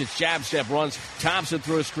 Doncic jab step, runs Thompson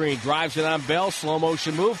through a screen, drives it on Bell, slow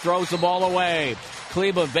motion move, throws the ball away.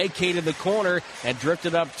 Kleba vacated the corner and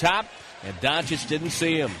drifted up top, and Doncic didn't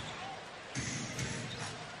see him.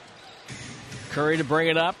 Curry to bring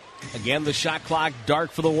it up. Again, the shot clock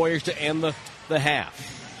dark for the Warriors to end the half.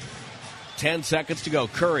 10 seconds to go.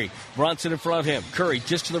 Curry, Brunson in front of him. Curry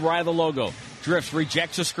just to the right of the logo. Drifts,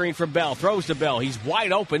 rejects a screen from Bell. Throws to Bell. He's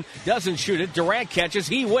wide open. Doesn't shoot it. Durant catches.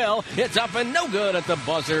 He will. It's up and no good at the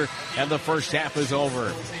buzzer. And the first half is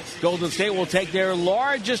over. Golden State will take their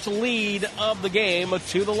largest lead of the game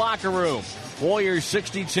to the locker room. Warriors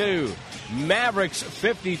 62. Mavericks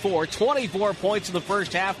 54. 24 points in the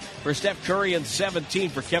first half for Steph Curry and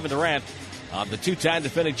 17 for Kevin Durant. The two-time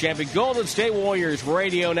defending champion Golden State Warriors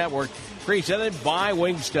Radio Network, presented by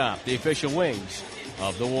Wingstop, the official wings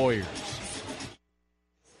of the Warriors.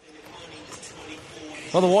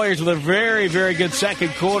 Well, the Warriors with a very, very good second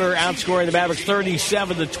quarter, outscoring the Mavericks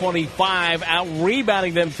 37-25,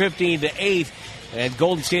 out-rebounding them 15-8. And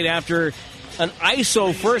Golden State, after an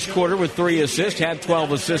ISO first quarter with 3 assists, had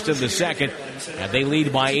 12 assists in the second. And they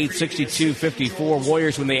lead by 8, 62-54.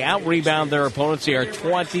 Warriors, when they out-rebound their opponents, they are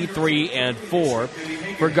 23-4.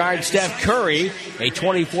 For guard Steph Curry, a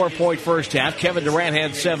 24-point first half. Kevin Durant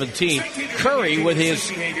had 17. Curry, with his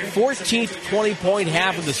 14th 20-point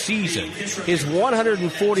half of the season, his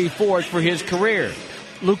 144th for his career.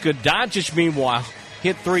 Luka Doncic, meanwhile,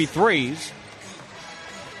 hit 3 threes.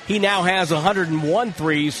 He now has 101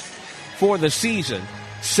 threes for the season.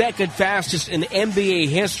 Second fastest in NBA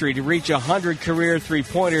history to reach 100 career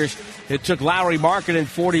three-pointers. It took Lauri Markkanen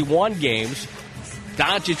 41 games,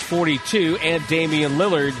 Doncic 42, and Damian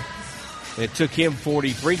Lillard, it took him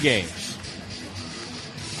 43 games.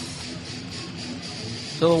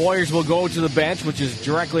 So the Warriors will go to the bench, which is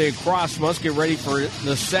directly across from us, get ready for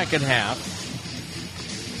the second half.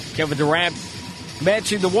 Kevin Durant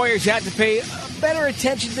mentioned the Warriors had to pay better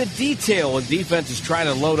attention to detail when defense is trying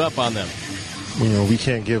to load up on them. You know, we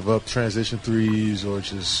can't give up transition threes or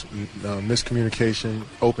just miscommunication,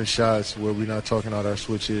 open shots where we're not talking out our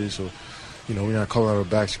switches, or, you know, we're not calling out a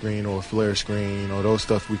back screen or a flare screen or those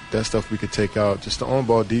stuff. That stuff we could take out. Just the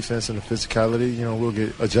on-ball defense and the physicality, you know, we'll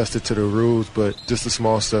get adjusted to the rules, but just the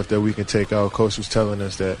small stuff that we can take out. Coach was telling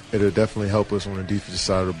us that it'll definitely help us on the defensive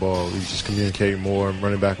side of the ball. We just communicate more,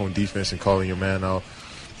 running back on defense and calling your man out.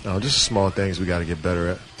 Just small things we got to get better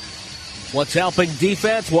at. What's helping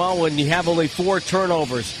defense? Well, when you have only 4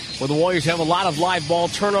 turnovers, when the Warriors have a lot of live ball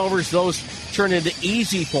turnovers, those turn into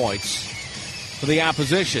easy points for the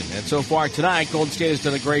opposition. And so far tonight, Golden State has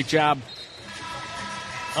done a great job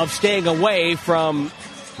of staying away from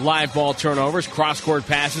live ball turnovers, cross-court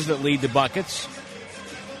passes that lead to buckets.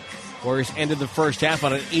 Warriors ended the first half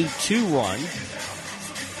on an 8-2 run.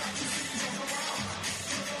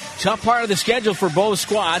 Tough part of the schedule for both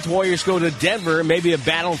squads. Warriors go to Denver, maybe a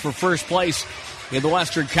battle for first place in the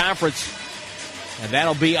Western Conference. And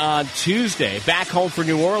that'll be on Tuesday. Back home for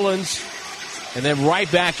New Orleans. And then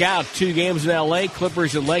right back out. 2 games in L.A.,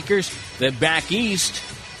 Clippers and Lakers. Then back east,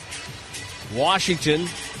 Washington,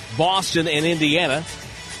 Boston, and Indiana.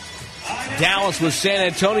 Dallas with San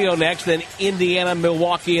Antonio next. Then Indiana,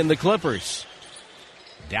 Milwaukee, and the Clippers.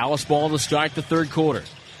 Dallas ball to start the third quarter.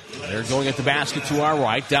 They're going at the basket to our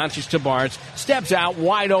right. Doncic to Barnes. Steps out.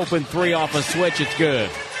 Wide open 3 off a switch. It's good.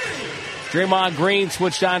 Draymond Green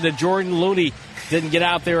switched on to Jordan. Looney didn't get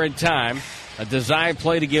out there in time. A design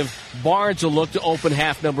play to give Barnes a look to open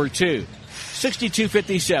half number 2.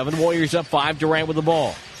 62-57. Warriors up 5. Durant with the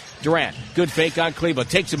ball. Durant. Good fake on Kleba.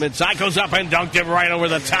 Takes him inside. Goes up and dunked it right over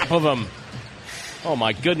the top of him. Oh,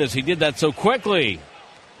 my goodness. He did that so quickly.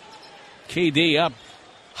 KD up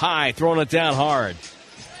high. Throwing it down hard.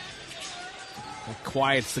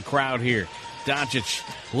 Quiets the crowd here. Doncic,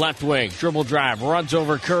 left wing, dribble drive, runs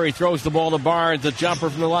over Curry, throws the ball to Barnes. The jumper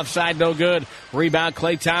from the left side, no good. Rebound,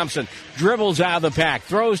 Klay Thompson. Dribbles out of the pack,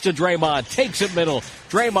 throws to Draymond, takes it middle.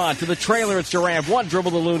 Draymond to the trailer, it's Durant. 1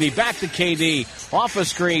 dribble to Looney, back to KD. Off a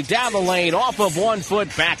screen, down the lane, off of 1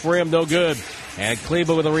 foot, back rim, no good. And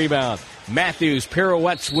Kleba with a rebound. Matthews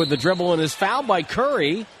pirouettes with the dribble and is fouled by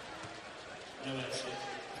Curry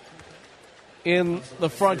in the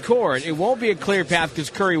front court. It won't be a clear path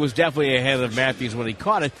because Curry was definitely ahead of Matthews when he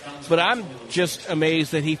caught it, but I'm just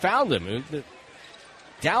amazed that he fouled him.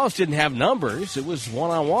 Dallas didn't have numbers. It was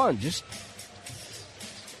one-on-one. Just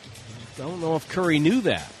don't know if Curry knew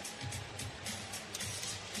that.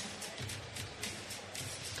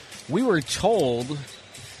 We were told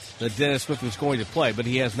that Dennis Smith was going to play, but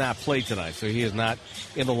he has not played tonight, so he is not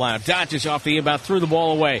in the lineup. Doncic off the inbound, threw the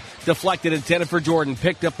ball away. Deflected, intended for Jordan,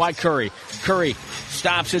 picked up by Curry. Curry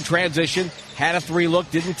stops in transition, had a 3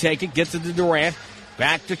 look, didn't take it, gets it to Durant.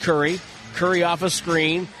 Back to Curry. Curry off a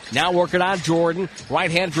screen. Now working on Jordan.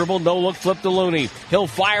 Right-hand dribble, no look, flip to Looney. He'll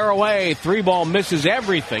fire away. 3-ball misses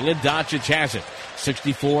everything, and Doncic has it.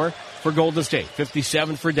 64 for Golden State,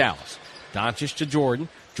 57 for Dallas. Doncic to Jordan.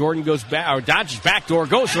 Jordan goes back, or Doncic backdoor,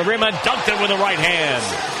 goes to the rim and dunked it with the right hand.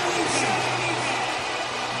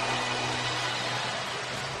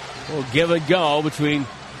 We'll give it a go between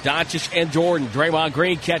Doncic and Jordan. Draymond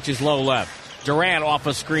Green catches low left. Durant off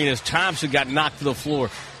a screen as Thompson got knocked to the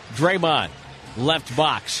floor. Draymond, left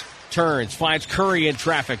box, turns, finds Curry in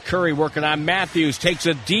traffic. Curry working on Matthews, takes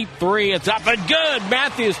a deep three. It's up and good.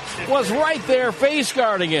 Matthews was right there face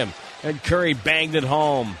guarding him. And Curry banged it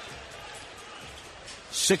home.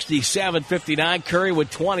 67-59. Curry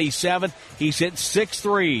with 27. He's hit 6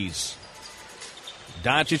 threes.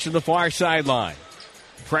 Doncic to the far sideline.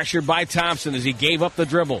 Pressured by Thompson as he gave up the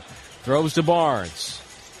dribble. Throws to Barnes.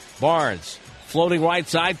 Barnes floating right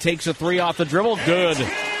side, takes a 3 off the dribble. Good.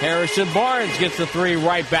 Harrison Barnes gets the 3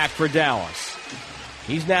 right back for Dallas.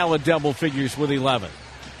 He's now in double figures with 11.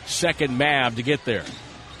 Second Mav to get there.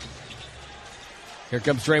 Here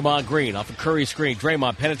comes Draymond Green off a Curry screen.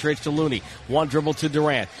 Draymond penetrates to Looney. One dribble to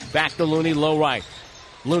Durant. Back to Looney, low right.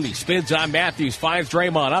 Looney spins on Matthews, finds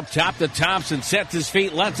Draymond up top to Thompson, sets his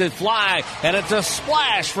feet, lets it fly, and it's a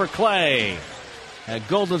splash for Clay. And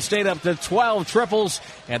Golden State up to 12 triples,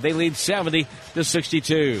 and they lead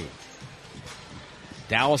 70-62.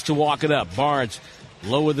 Dallas to walk it up. Barnes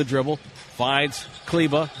low with the dribble, finds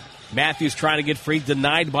Kleba. Matthews trying to get free,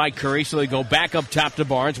 denied by Curry, so they go back up top to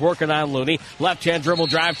Barnes, working on Looney. Left-hand dribble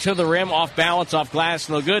drive to the rim, off balance, off glass,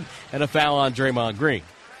 no good, and a foul on Draymond Green.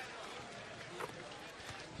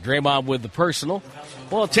 Draymond with the personal.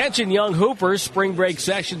 Well, attention, young hoopers. Spring break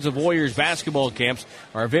sessions of Warriors basketball camps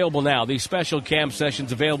are available now. These special camp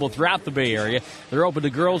sessions available throughout the Bay Area. They're open to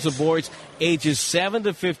girls and boys ages 7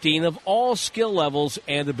 to 15 of all skill levels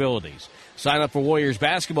and abilities. Sign up for Warriors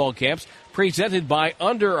basketball camps presented by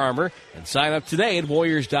Under Armour and sign up today at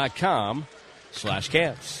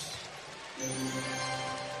warriors.com/camps.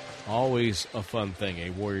 Always a fun thing, a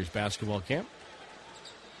Warriors basketball camp.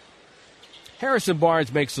 Harrison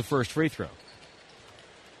Barnes makes the first free throw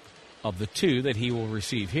of the 2 that he will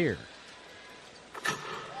receive here.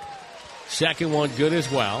 Second one good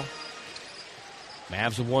as well.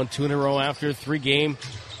 Mavs have won 2 in a row after a 3-game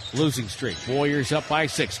losing streak. Warriors up by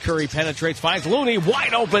 6. Curry penetrates, finds Looney.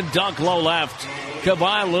 Wide open dunk, low left.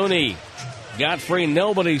 Kevon Looney got free.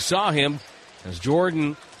 Nobody saw him as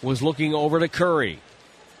Jordan was looking over to Curry.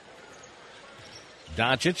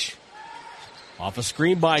 Doncic. Off a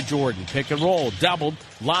screen by Jordan. Pick and roll. Doubled.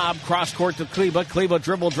 Lob. Cross court to Kleba. Kleba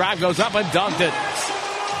dribble drive. Goes up and dunked it.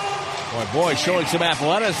 Boy, showing some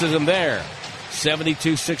athleticism there.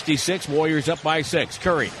 72-66. Warriors up by 6.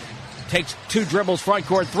 Curry takes 2 dribbles. Front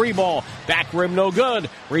court 3-ball. Back rim no good.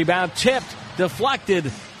 Rebound tipped.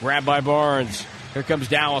 Deflected. Grabbed by Barnes. Here comes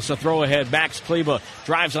Dallas. A throw ahead. Max Kleba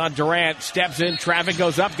drives on Durant. Steps in. Traffic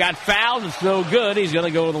goes up. Got fouled. It's no good. He's going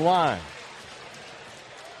to go to the line.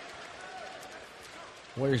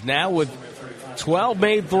 Warriors now with 12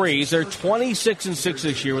 made threes. They're 26-6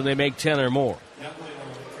 this year when they make 10 or more.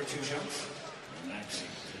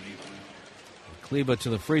 Kleba to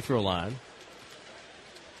the free throw line.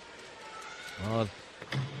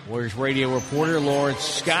 Warriors radio reporter Lawrence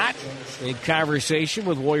Scott in conversation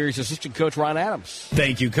with Warriors assistant coach Ron Adams.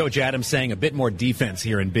 Thank you, Coach Adams, saying a bit more defense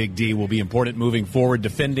here in Big D will be important moving forward.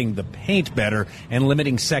 Defending the paint better and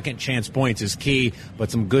limiting second chance points is key,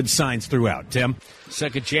 but some good signs throughout. Tim?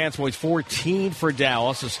 Second chance points 14 for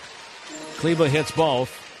Dallas as Kleba hits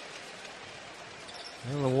both.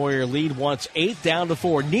 And the Warrior lead once 8 down to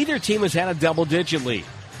 4. Neither team has had a double-digit lead.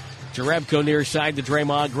 Jerebko near side to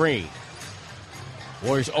Draymond Green.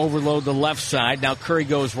 Warriors overload the left side. Now Curry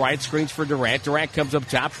goes right, screens for Durant. Durant comes up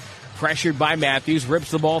top, pressured by Matthews, rips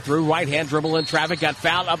the ball through, right-hand dribble in traffic, got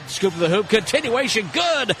fouled, up the scoop of the hoop, continuation,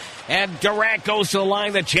 good! And Durant goes to the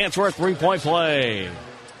line, the chance for a 3-point play.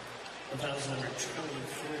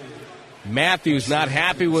 Matthews not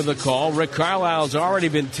happy with the call. Rick Carlisle's already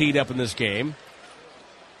been teed up in this game.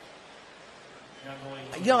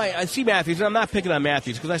 You know, I see Matthews, and I'm not picking on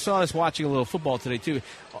Matthews because I saw this watching a little football today, too.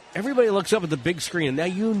 Everybody looks up at the big screen, and now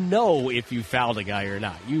you know if you fouled a guy or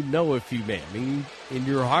not. You know if you may. I mean, in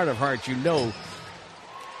your heart of hearts, you know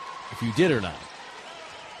if you did or not.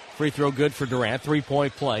 Free throw good for Durant.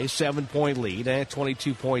 3-point play, 7-point lead, and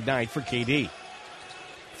 22.9 for KD.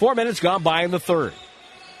 4 minutes gone by in the third.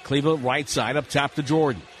 Cleveland right side up top to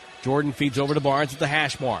Jordan. Jordan feeds over to Barnes at the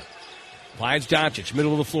hash mark. Finds Doncic,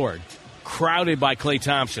 middle of the floor. Crowded by Klay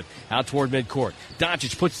Thompson out toward midcourt.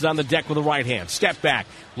 Doncic puts it on the deck with the right hand. Step back.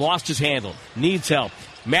 Lost his handle. Needs help.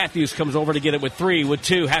 Matthews comes over to get it with 3, with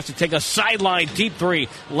 2. Has to take a sideline deep 3.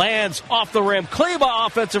 Lands off the rim. Kleba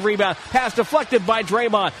offensive rebound. Pass deflected by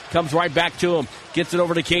Draymond. Comes right back to him. Gets it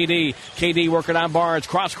over to KD. KD working on Barnes.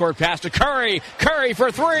 Cross-court pass to Curry. Curry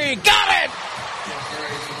for 3. Got it!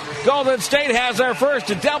 Golden State has their first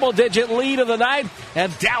double-digit lead of the night,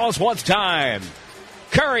 and Dallas wants time.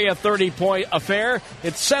 Curry, a 30-point affair.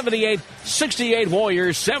 It's 78-68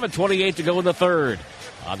 Warriors, 7:28 to go in the third.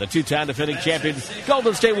 On the two-time defending champion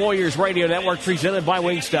Golden State Warriors Radio Network, presented by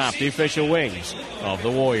Wingstop, the official wings of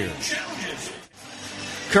the Warriors.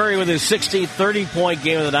 Curry with his 16th 30-point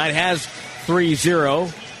game of the night has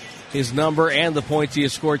 3-0. His number and the points he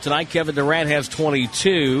has scored tonight. Kevin Durant has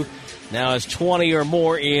 22. Now has 20 or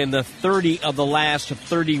more in the 30 of the last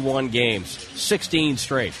 31 games. 16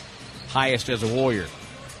 straight. Highest as a Warrior.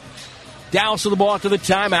 Dallas with the ball to the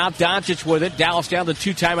timeout. Doncic with it. Dallas down to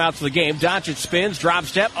 2 timeouts of the game. Doncic spins, drop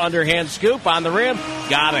step, underhand scoop on the rim.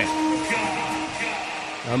 Got it.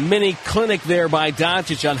 A mini clinic there by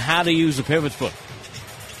Doncic on how to use the pivot foot.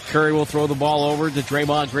 Curry will throw the ball over to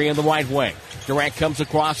Draymond Green in the right wing. Durant comes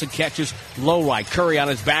across and catches low right. Curry on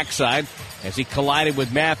his backside as he collided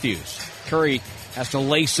with Matthews. Curry has to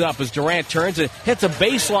lace up as Durant turns and hits a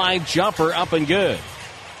baseline jumper up and good.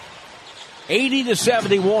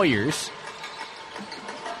 80-70 Warriors.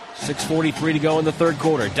 6:43 to go in the third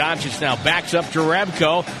quarter. Doncic now backs up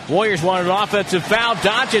Jerebko. Warriors want an offensive foul.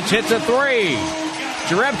 Doncic hits a 3.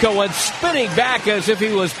 Jerebko went spinning back as if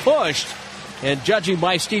he was pushed. And judging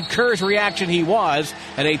by Steve Kerr's reaction, he was.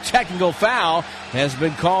 And a technical foul has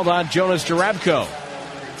been called on Jonas Jerebko.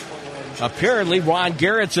 Apparently, Ron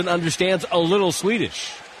Gerritsen understands a little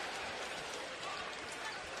Swedish.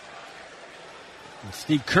 And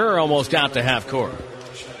Steve Kerr almost out to half court.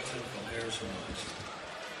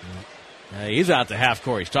 He's out to half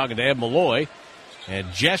court. He's talking to Ed Malloy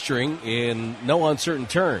and gesturing in no uncertain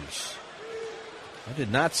terms. I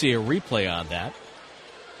did not see a replay on that.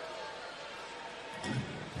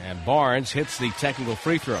 And Barnes hits the technical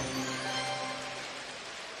free throw.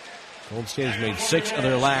 Golden State has made 6 of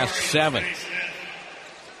their last 7.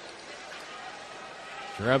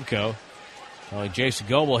 Jerebko telling Jason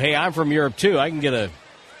Goble, hey, I'm from Europe too. I can get a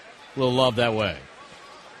little love that way.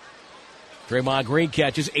 Draymond Green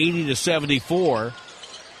catches 80-74.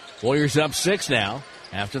 Warriors up 6 now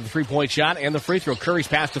after the three-point shot and the free throw. Curry's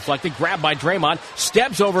pass deflected, grabbed by Draymond,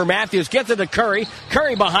 steps over Matthews, gets it to Curry.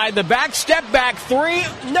 Curry behind the back, step back 3,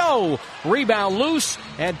 no. Rebound loose,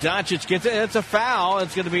 and Doncic gets it. It's a foul.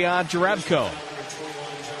 It's going to be on Jerebko.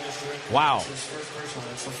 Wow.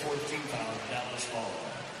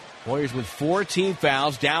 Warriors with 4 team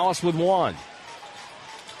fouls, Dallas with 1.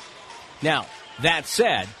 Now, that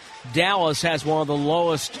said, Dallas has one of the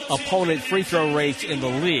lowest opponent free throw rates in the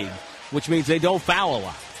league, which means they don't foul a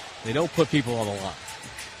lot. They don't put people on the line.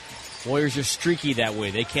 Warriors are streaky that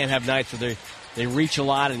way. They can't have nights where they reach a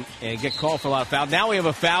lot and get called for a lot of fouls. Now we have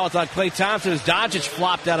a foul. It's on Klay Thompson as Doncic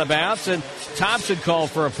flopped out of bounds, and Thompson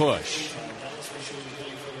called for a push.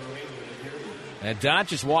 And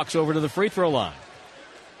Doncic walks over to the free throw line.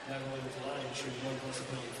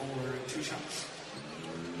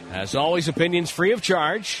 As always, opinions free of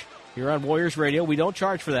charge. Here on Warriors Radio, we don't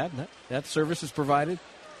charge for that. That service is provided.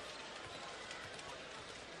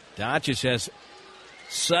 Doncic has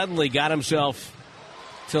suddenly got himself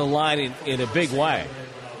to the line in a big way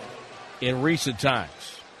in recent times.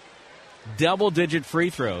 Double-digit free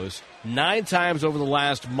throws 9 times over the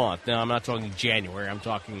last month. Now, I'm not talking January. I'm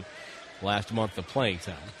talking last month of playing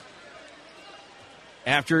time.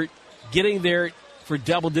 After getting there for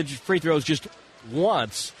double-digit free throws just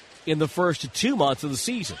once in the first 2 months of the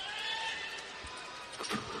season.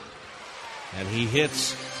 And he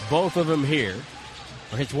hits both of them here,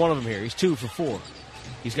 or hits one of them here. He's 2 for 4.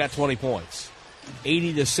 He's got 20 points.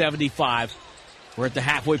 80-75. We're at the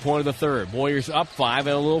halfway point of the third. Warriors up 5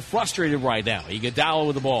 and a little frustrated right now. Iguodala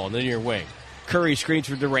with the ball in the near wing. Curry screens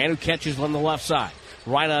for Durant, who catches on the left side.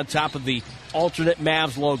 Right on top of the alternate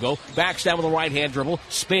Mavs logo. Backs down with a right-hand dribble.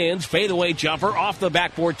 Spins. Fadeaway jumper. Off the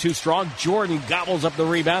backboard too strong. Jordan gobbles up the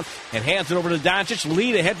rebound and hands it over to Doncic.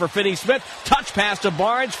 Lead ahead for Finney-Smith. Touch pass to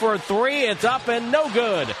Barnes for a 3. It's up and no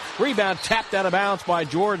good. Rebound tapped out of bounds by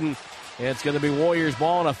Jordan. It's going to be Warriors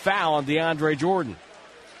ball and a foul on DeAndre Jordan.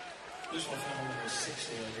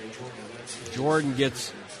 Jordan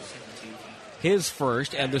gets his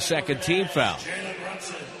first and the second team foul.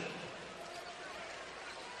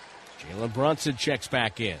 Jalen Brunson checks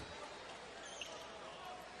back in.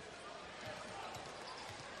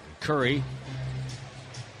 Curry,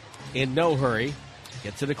 in no hurry,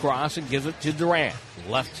 gets it across and gives it to Durant.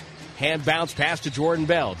 Left hand bounce pass to Jordan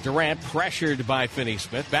Bell. Durant pressured by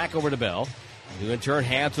Finney-Smith. Back over to Bell. Who in turn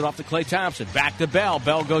hands it off to Klay Thompson. Back to Bell.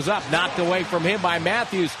 Bell goes up. Knocked away from him by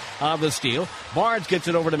Matthews on the steal. Barnes gets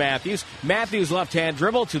it over to Matthews. Matthews left-hand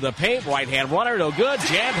dribble to the paint. Right-hand runner. No good.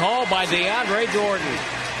 Jammed home by DeAndre Jordan.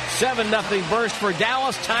 7-0 burst for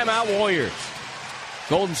Dallas. Timeout Warriors.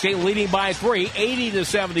 Golden State leading by 3.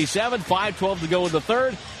 80-77. 5:12 to go in the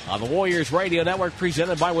third. On the Warriors Radio Network,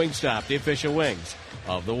 presented by Wingstop, the official wings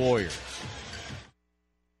of the Warriors.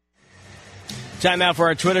 Time now for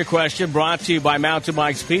our Twitter question, brought to you by Mountain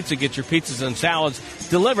Mike's Pizza. Get your pizzas and salads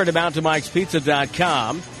delivered to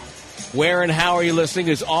mountainmikespizza.com. Where and how are you listening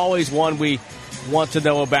is always one we want to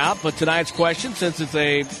know about. But tonight's question, since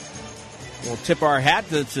we'll tip our hat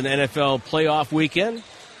that it's an NFL playoff weekend,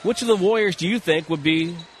 which of the Warriors do you think would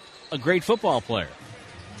be a great football player?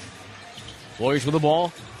 Warriors with the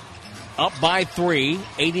ball. Up by 3,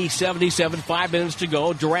 80-77, 5 minutes to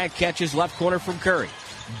go. Durant catches left corner from Curry.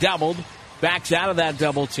 Doubled. Backs out of that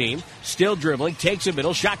double team. Still dribbling. Takes a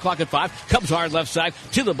middle. Shot clock at 5. Comes hard left side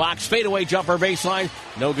to the box. Fadeaway jumper baseline.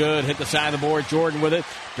 No good. Hit the side of the board. Jordan with it.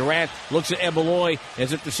 Durant looks at Ebeloy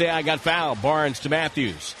as if to say, I got fouled. Barnes to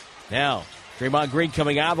Matthews. Now, Draymond Green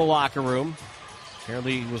coming out of the locker room.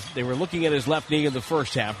 Apparently they were looking at his left knee in the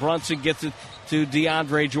first half. Brunson gets it to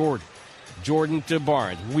DeAndre Jordan. Jordan to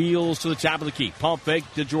Barnes. Wheels to the top of the key. Pump fake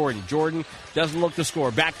to Jordan. Jordan doesn't look to score.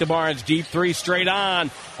 Back to Barnes. Deep three straight on.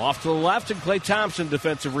 Off to the left, and Klay Thompson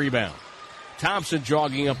defensive rebound. Thompson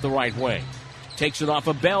jogging up the right wing. Takes it off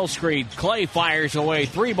a Bell screen. Klay fires away.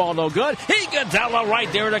 3-ball no good. Iguodala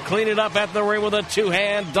right there to clean it up at the rim with a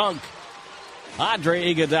two-hand dunk.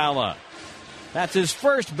 Andre Iguodala. That's his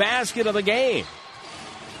first basket of the game.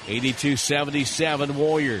 82-77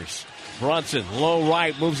 Warriors. Brunson, low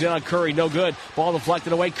right, moves in on Curry, no good. Ball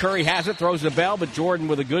deflected away. Curry has it, throws the bell, but Jordan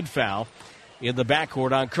with a good foul in the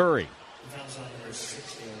backcourt on Curry.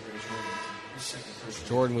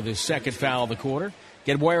 Jordan with his second foul of the quarter.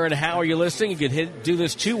 Get where and how are you listening? You can do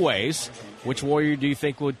this two ways. Which Warrior do you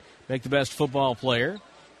think would make the best football player?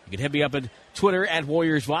 You can hit me up at Twitter at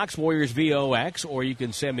WarriorsVox, WarriorsVox, or you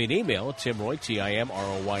can send me an email at Timroye,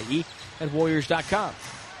 Timroye, at Warriors.com.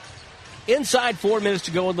 Inside 4 minutes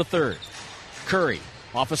to go in the third. Curry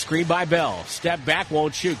off a screen by Bell. Step back,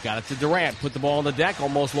 won't shoot. Got it to Durant. Put the ball on the deck.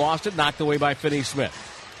 Almost lost it. Knocked away by Finney-Smith.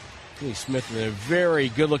 Finney-Smith in a very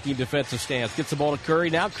good-looking defensive stance. Gets the ball to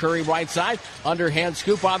Curry now. Curry right side. Underhand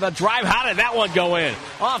scoop on the drive. How did that one go in?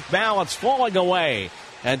 Off balance, falling away.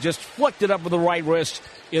 And just flicked it up with the right wrist.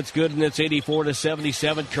 It's good, and it's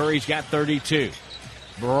 84-77. Curry's got 32.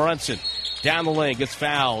 Brunson down the lane. Gets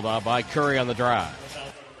fouled by Curry on the drive.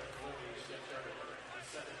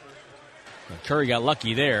 Curry got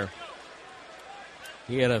lucky there.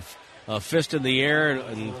 He had a fist in the air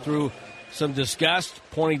and threw some disgust,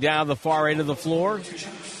 pointing down the far end of the floor.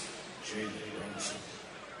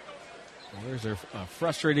 Well, there's a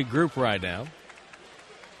frustrated group right now.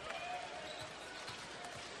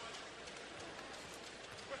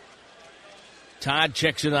 Todd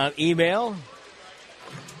checks in on email.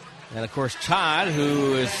 And, of course, Todd,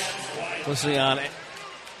 who is listening on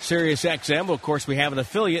Sirius XM. Of course, we have an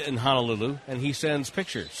affiliate in Honolulu, and he sends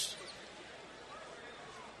pictures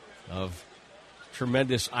of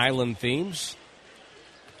tremendous island themes.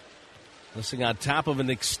 Listening on top of an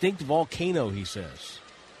extinct volcano, he says.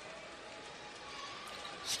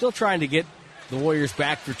 Still trying to get the Warriors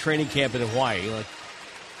back for training camp in Hawaii, like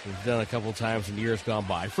we've done a couple times in years gone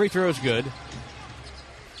by. Free throws good.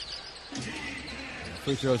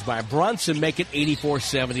 Free throws by Brunson make it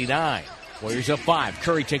 84-79. Warriors up 5.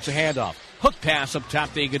 Curry takes a handoff. Hook pass up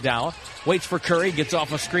top to Iguodala. Waits for Curry. Gets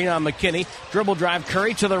off a screen on McKinney. Dribble drive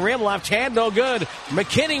Curry to the rim. Left hand, no good.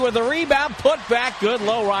 McKinney with the rebound. Put back. Good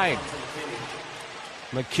low right.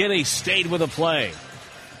 McKinney stayed with the play.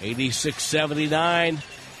 86-79.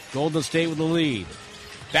 Golden State with the lead.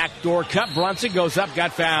 Backdoor cut. Brunson goes up.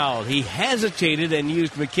 Got fouled. He hesitated and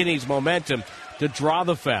used McKinney's momentum to draw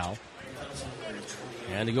the foul.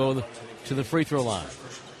 And to go to the free throw line.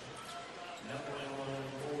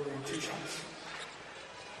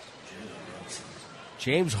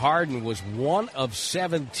 James Harden was 1 of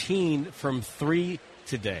 17 from 3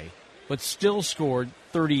 today, but still scored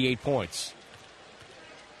 38 points.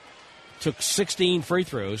 Took 16 free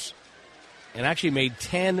throws and actually made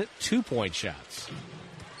 10 two-point shots.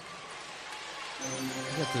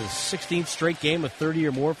 Got the 16th straight game of 30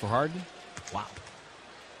 or more for Harden. Wow.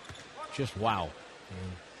 Just wow.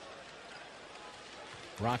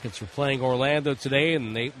 Rockets were playing Orlando today,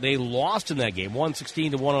 and they lost in that game,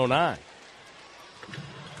 116-109.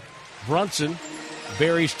 Brunson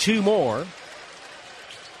buries 2 more.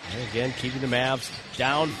 And again, keeping the Mavs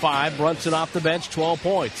down 5. Brunson off the bench, 12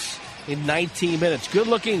 points in 19 minutes.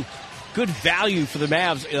 Good-looking good value for the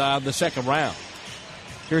Mavs the second round.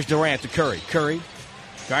 Here's Durant to Curry. Curry,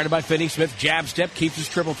 guarded by Finney-Smith, jab step, keeps his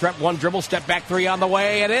triple threat. One dribble, step back three on the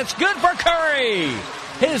way, and it's good for Curry.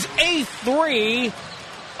 His 8th three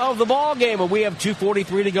of the ball game, and we have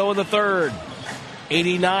 2:43 to go in the third.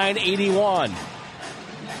 89-81.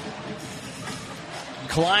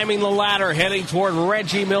 Climbing the ladder, heading toward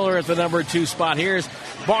Reggie Miller at the number 2 spot. Here's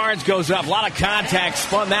Barnes, goes up. A lot of contact,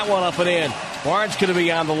 spun that one up and in. Barnes going to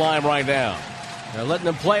be on the line right now. They're letting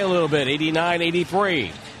him play a little bit.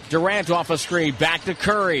 89-83. Durant off a screen, back to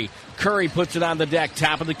Curry. Curry puts it on the deck,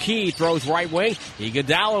 top of the key, throws right wing.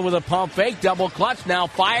 Iguodala with a pump fake, double clutch, now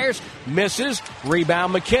fires, misses.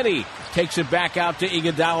 Rebound McKinney. Takes it back out to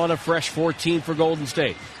Iguodala and a fresh 14 for Golden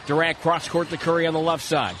State. Durant cross court to Curry on the left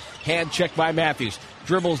side. Hand checked by Matthews.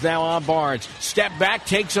 Dribbles now on Barnes. Step back,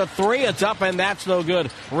 takes a three. It's up, and that's no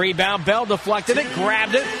good. Rebound, Bell deflected it,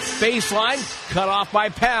 grabbed it. Baseline, cut off by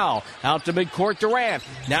Powell. Out to midcourt, Durant.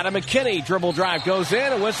 Now to McKinney. Dribble drive goes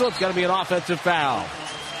in. A whistle. It's going to be an offensive foul.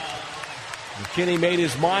 McKinney made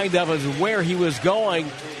his mind up as where he was going,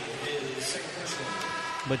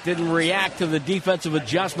 but didn't react to the defensive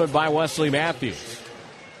adjustment by Wesley Matthews.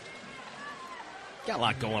 Got a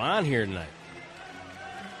lot going on here tonight.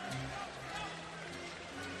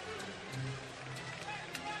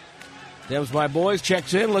 Them's my boys,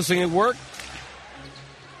 checks in, listening at work.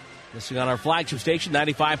 Listening on our flagship station,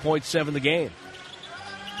 95.7 the game.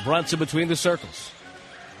 Brunson between the circles.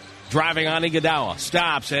 Driving on Iguodala.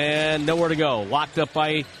 Stops and nowhere to go. Locked up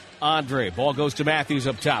by Andre. Ball goes to Matthews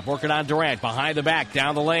up top. Working on Durant. Behind the back.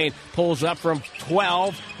 Down the lane. Pulls up from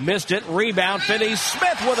 12. Missed it. Rebound.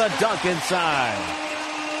 Finney-Smith with a dunk inside.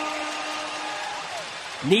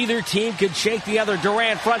 Neither team could shake the other.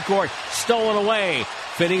 Durant front court. Stolen away.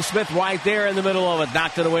 Finney-Smith right there in the middle of it.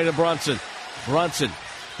 Knocked it away to Brunson. Brunson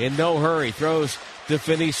in no hurry. Throws to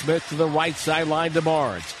Finney-Smith to the right sideline to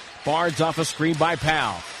Barnes. Barnes off a screen by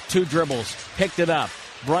Powell. 2 dribbles. Picked it up.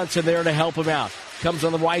 Brunson there to help him out. Comes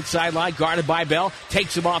on the right sideline. Guarded by Bell.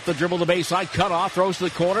 Takes him off the dribble to baseline. Cut off. Throws to the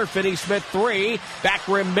corner. Finney-Smith 3. Back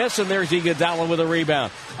rim miss. And there's Iguodala with a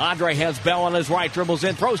rebound. Andre has Bell on his right. Dribbles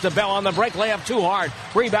in. Throws to Bell on the break. Layup too hard.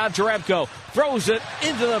 Rebound Jerebko. Throws it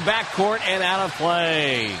into the backcourt and out of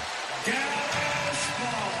play.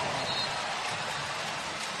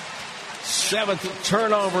 7th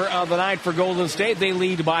turnover of the night for Golden State. They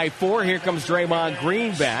lead by 4. Here comes Draymond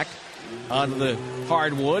Green back onto the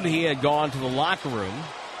hardwood. He had gone to the locker room.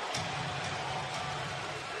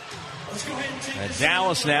 And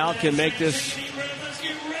Dallas now can make this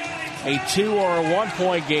a 2 or a 1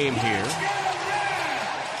 point game here.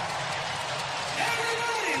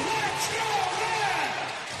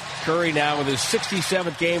 Curry now with his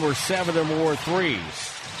 67th game or 7 or more threes.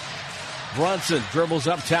 Brunson dribbles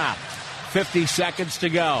up top. 50 seconds to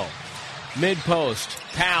go. Mid-post.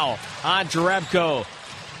 Powell on Jerebko.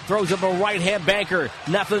 Throws up a right-hand banker.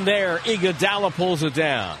 Nothing there. Iguodala pulls it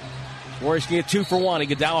down. Warriors can get 2 for 1.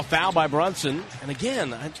 Iguodala foul by Brunson. And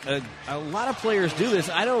again, a lot of players do this.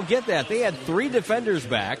 I don't get that. They had 3 defenders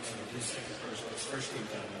back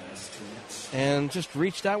and just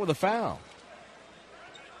reached out with a foul.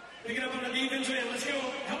 Pick it up on the defense end. Let's go.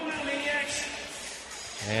 Help them out, maniacs.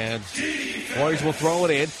 And Warriors will throw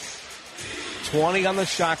it in. 20 on the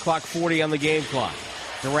shot clock, 40 on the game clock.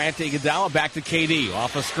 Durant to Iguodala, back to KD.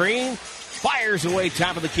 Off a screen, fires away,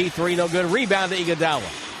 top of the key, 3, no good. Rebound to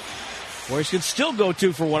Iguodala. Warriors can still go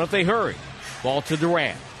 2 for 1 if they hurry. Ball to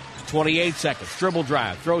Durant. 28 seconds. Dribble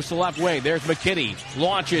drive. Throws to left wing. There's McKinney.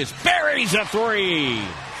 Launches. Buries a 3.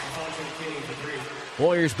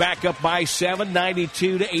 Warriors back up by 7,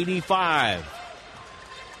 92-85.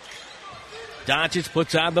 Doncic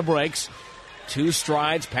puts on the brakes. 2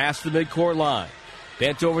 strides past the midcourt line.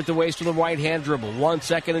 Bent over at the waist with a right-hand dribble. 1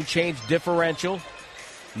 second and change differential.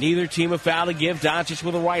 Neither team a foul to give. Doncic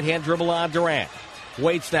with a right-hand dribble on Durant.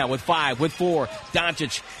 Waits now with 5, with 4.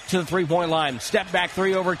 Doncic to the three-point line. Step back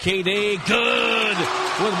 3 over KD. Good!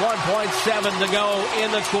 With 1.7 to go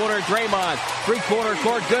in the quarter. Draymond, three-quarter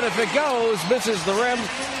court. Good if it goes. Misses the rim.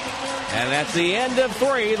 And at the end of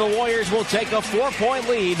 3, the Warriors will take a 4-point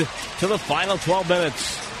lead to the final 12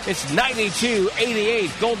 minutes. It's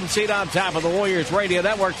 92-88. Golden State on top of the Warriors Radio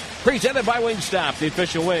Network. Presented by Wingstop, the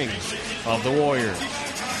official wings of the Warriors.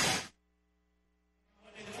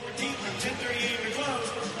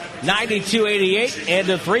 92-88, end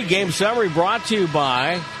of 3. Game summary brought to you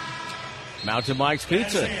by Mountain Mike's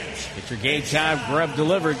Pizza. Get your game time grub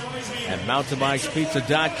delivered at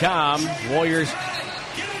mountainmikespizza.com. Warriors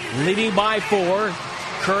leading by 4.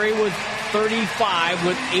 Curry with 35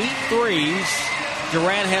 with 8 threes.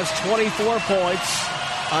 Durant has 24 points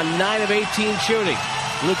on 9 of 18 shooting.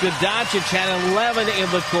 Luka Doncic had 11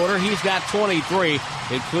 in the quarter. He's got 23,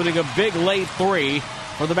 including a big late three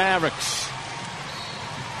for the Mavericks.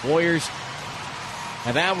 Warriors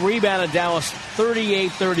have out-rebounded Dallas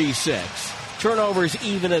 38-36. Turnovers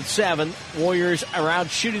even at 7. Warriors are out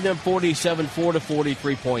shooting them 47-4 to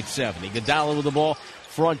 43.7. Iguodala with the ball,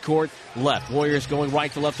 front court, left. Warriors going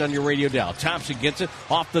right to left on your radio dial. Thompson gets it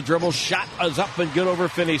off the dribble. Shot is up and good over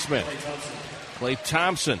Finney-Smith. Klay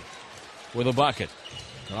Thompson with a bucket.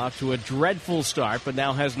 Off to a dreadful start, but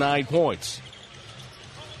now has 9 points.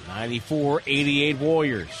 94-88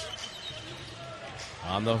 Warriors.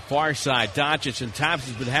 On the far side, Doncic, and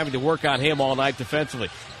Thompson's been having to work on him all night defensively.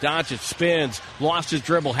 Doncic spins, lost his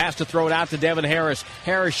dribble, has to throw it out to Devin Harris.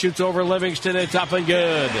 Harris shoots over Livingston, it's up and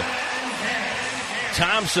good.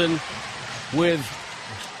 Thompson with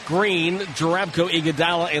Green, Jerebko,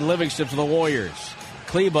 Iguodala, and Livingston for the Warriors.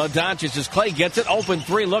 Kleba, Doncic as Klay gets it, open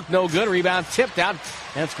three, look no good, rebound tipped out,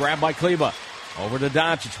 and it's grabbed by Kleba. Over to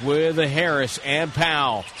Doncic with Harris and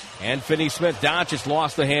Powell. And Finney-Smith. Doncic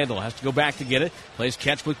lost the handle. Has to go back to get it. Plays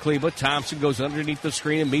catch with Kleba. Thompson goes underneath the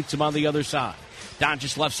screen and meets him on the other side.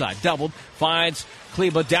 Doncic left side. Doubled. Finds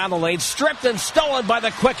Kleba down the lane. Stripped and stolen by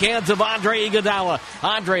the quick hands of Andre Iguodala.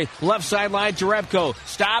 Andre, left sideline, Jerebko.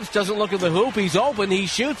 Stops, doesn't look at the hoop. He's open. He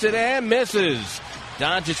shoots it and misses.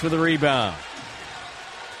 Doncic with a rebound.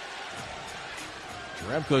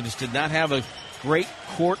 Jerebko just did not have a great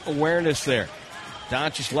court awareness there.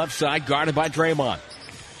 Doncic left side, guarded by Draymond.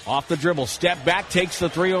 Off the dribble, step back, takes the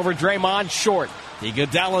three over Draymond, short.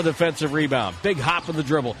 Iguodala defensive rebound. Big hop of the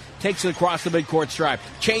dribble. Takes it across the midcourt stripe.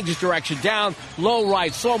 Changes direction down, low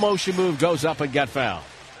right, slow motion move, goes up and got fouled.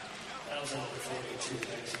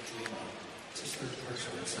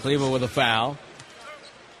 Cleveland with a foul.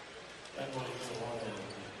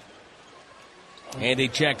 Andy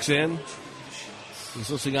checks in. He's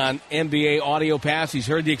listening on NBA Audio Pass. He's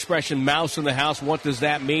heard the expression mouse in the house. What does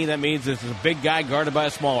that mean? That means it's a big guy guarded by a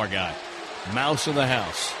smaller guy. Mouse in the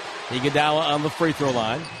house. Iguodala on the free throw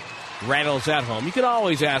line. Randall's at home. You can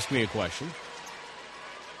always ask me a question.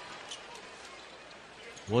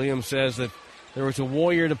 Williams says that there was a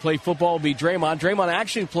Warrior to play football, would be Draymond. Draymond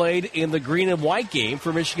actually played in the green and white game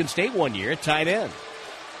for Michigan State one year at tight end.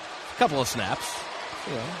 A couple of snaps.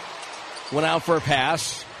 Went out for a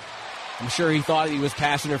pass. I'm sure he thought he was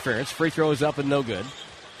pass interference. Free throw is up and no good.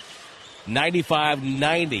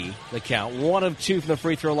 95-90 the count. 1 of 2 from the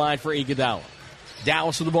free throw line for Iguodala.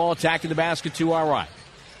 Dallas with the ball, attacking the basket to our right.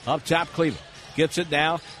 Up top, Kleba. Gets it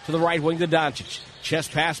now to the right wing to Doncic.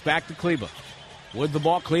 Chest pass back to Kleba. With the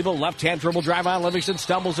ball, Kleba, left-hand dribble drive on. Livingston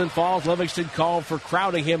stumbles and falls. Livingston called for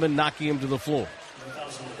crowding him and knocking him to the floor.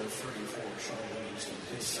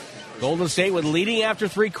 Golden State with leading after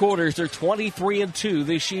 3 quarters. They're 23-2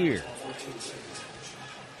 this year.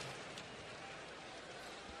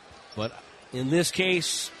 But in this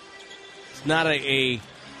case, it's not a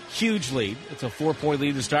huge lead. It's a 4-point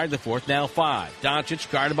lead to start the fourth. Now 5. Doncic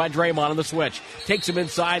guarded by Draymond on the switch. Takes him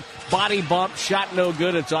inside. Body bump. Shot no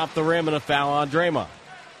good. It's off the rim and a foul on Draymond.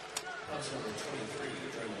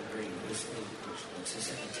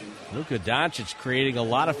 Luka Doncic creating a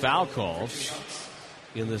lot of foul calls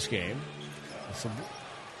in this game. It's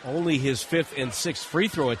only his 5th and 6th free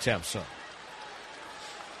throw attempts. So.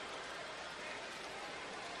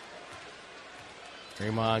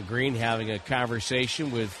 Draymond Green having a conversation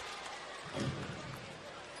with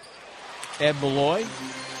Ed Malloy.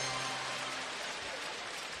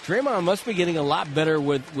 Draymond must be getting a lot better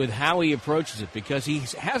with how he approaches it because he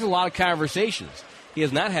has a lot of conversations. He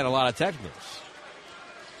has not had a lot of technicals.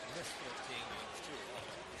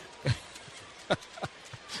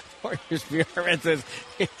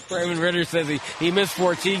 Raymond Ritter says he missed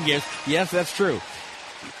 14 games. Yes, that's true.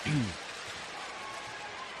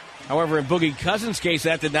 However, in Boogie Cousins' case,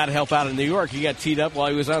 that did not help out in New York. He got teed up while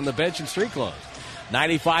he was on the bench in street clothes.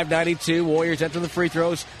 95-92, Warriors enter the free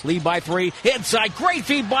throws, lead by 3. Inside, great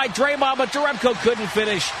feed by Draymond, but Jerebko couldn't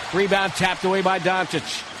finish. Rebound tapped away by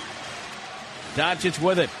Doncic. Doncic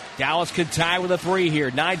with it. Dallas could tie with a 3 here.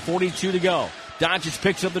 9:42 to go. Doncic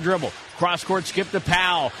picks up the dribble. Cross-court skip to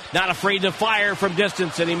Powell. Not afraid to fire from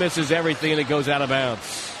distance, and he misses everything, and it goes out of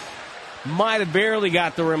bounds. Might have barely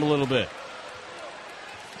got the rim a little bit.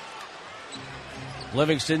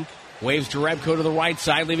 Livingston waves Jerebko to the right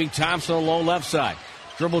side, leaving Thompson on the low left side.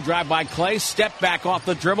 Dribble drive by Klay. Step back off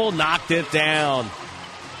the dribble. Knocked it down.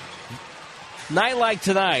 Night like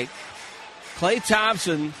tonight, Klay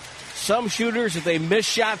Thompson, some shooters, if they miss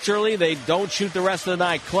shots early, they don't shoot the rest of the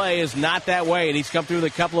night. Klay is not that way, and he's come through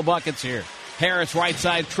with a couple of buckets here. Harris right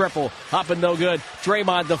side triple. Up and no good.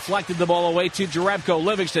 Draymond deflected the ball away to Jerebko.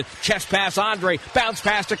 Livingston. Chest pass Andre. Bounce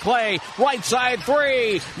pass to Clay. Right side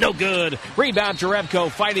three. No good. Rebound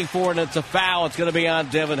Jerebko fighting for it. And it's a foul. It's going to be on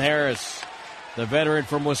Devin Harris, the veteran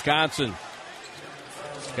from Wisconsin.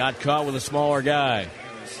 Got caught with a smaller guy.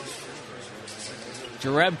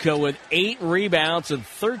 Jerebko with 8 rebounds in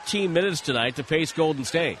 13 minutes tonight to pace Golden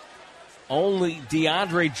State. Only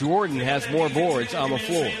DeAndre Jordan has more boards on the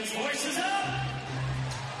floor.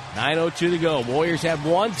 9:02 to go. Warriors have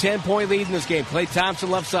one 10-point lead in this game. Klay Thompson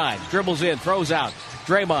left side. Dribbles in, throws out.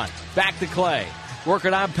 Draymond back to Clay.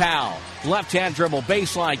 Working on Powell. Left-hand dribble,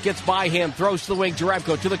 baseline, gets by him, throws to the wing.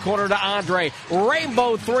 Jerebko to the corner to Andre.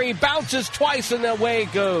 Rainbow three, bounces twice, and away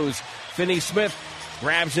it goes. Finney-Smith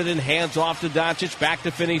grabs it and hands off to Doncic. Back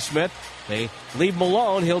to Finney-Smith. They leave him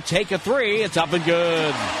alone. He'll take a three. It's up and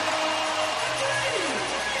good.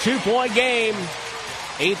 2-point game.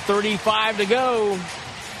 8:35 to go.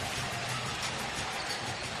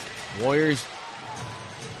 Warriors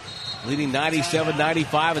leading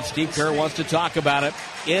 97-95, and Steve Kerr wants to talk about it.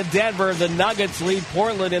 In Denver, the Nuggets lead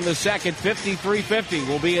Portland in the second, 53-50.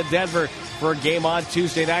 We'll be in Denver for a game on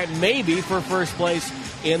Tuesday night, maybe for first place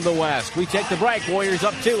in the West. We take the break. Warriors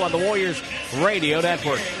up 2 on the Warriors Radio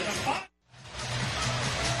Network.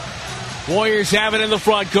 Warriors have it in the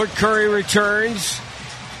front. Good Curry returns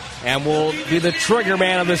and will be the trigger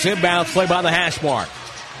man of this inbound play by the hash mark.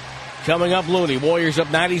 Coming up, Looney. Warriors up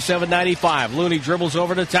 97-95. Looney dribbles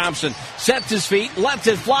over to Thompson. Sets his feet. Lets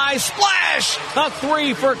it fly. Splash! A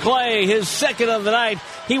three for Clay. His second of the night.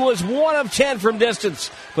 He was 1 of 10 from distance.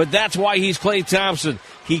 But that's why he's Klay Thompson.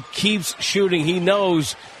 He keeps shooting. He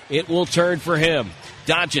knows it will turn for him.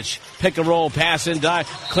 Doncic, pick and roll, pass and dive.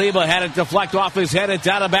 Kleba had it deflect off his head. It's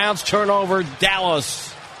out of bounds. Turnover,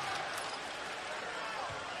 Dallas.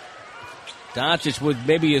 Doncic with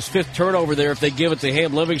maybe his 5th turnover there if they give it to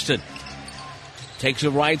him. Livingston takes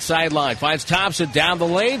the right sideline. Finds Thompson down the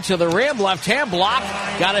lane to the rim. Left hand block.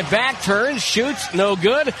 Got it back. Turns. Shoots. No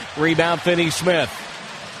good. Rebound Finney-Smith.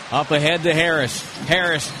 Up ahead to Harris.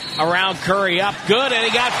 Harris around Curry. Up good. And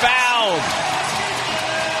he got fouled.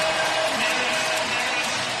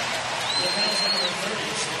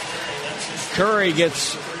 Curry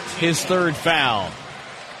gets his 3rd foul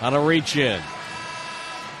on a reach in.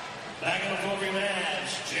 Back in the floor match,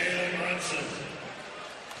 Jalen Brunson.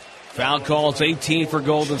 Foul calls 18 for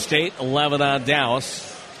Golden State, 11 on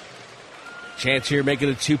Dallas. Chance here making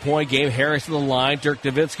a 2-point game. Harris in the line, Dirk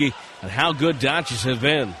Nowitzki, and how good Doncic has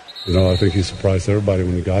been. You know, I think he surprised everybody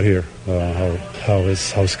when he got here.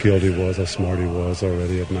 How skilled he was, how smart he was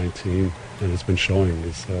already at 19, and it's been showing.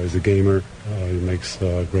 He's a gamer. He makes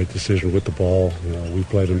a great decision with the ball. You know, we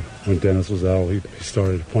played him when Dennis was out. He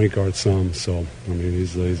started point guard some, so I mean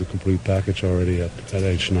he's a complete package already at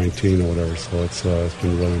age 19 or whatever. So it's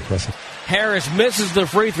been really impressive. Harris misses the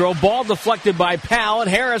free throw. Ball deflected by Powell, and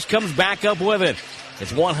Harris comes back up with it.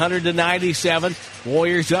 It's 100-97.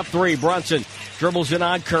 Warriors up 3. Brunson dribbles in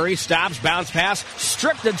on Curry, stops, bounce pass,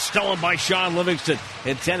 stripped and stolen by Sean Livingston.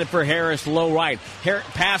 Intended for Harris, low right.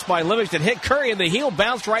 Pass by Livingston, hit Curry in the heel,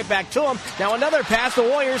 bounced right back to him. Now another pass, the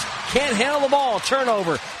Warriors can't handle the ball.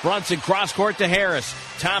 Turnover. Brunson cross court to Harris.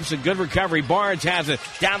 Thompson, good recovery. Barnes has it.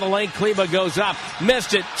 Down the lane, Kleba goes up.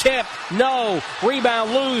 Missed it. Tip. No.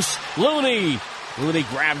 Rebound loose. Looney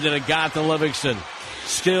grabbed it and got to Livingston.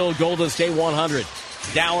 Still Golden State 100.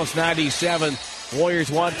 Dallas 97. Warriors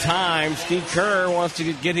want time. Steve Kerr wants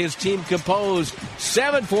to get his team composed.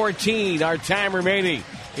 7:14, our time remaining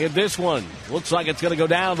in this one. Looks like it's going to go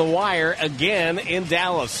down the wire again in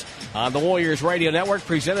Dallas. On the Warriors Radio Network,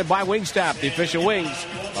 presented by Wingstop, the official wings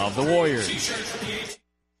of the Warriors.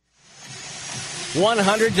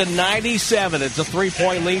 100-97. It's a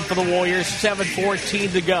 3-point lead for the Warriors.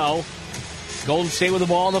 7:14 to go. Golden State with the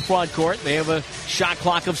ball in the front court. They have a shot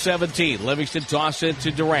clock of 17. Livingston tossed it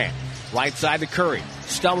to Durant. Right side to Curry.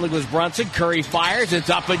 Stumbling was Brunson. Curry fires.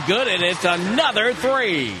 It's up and good, and it's another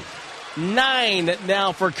 3. 9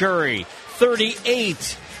 now for Curry.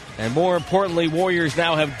 38. And more importantly, Warriors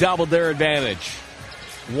now have doubled their advantage.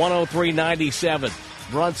 103-97.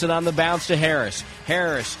 Brunson on the bounce to Harris.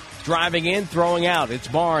 Harris driving in, throwing out. It's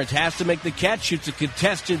Barnes. Has to make the catch. Shoots a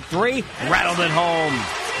contested 3. Rattled it home.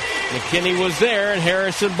 McKinney was there, and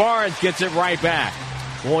Harrison Barnes gets it right back.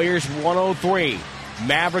 Warriors 103.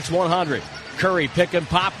 Mavericks 100. Curry pick and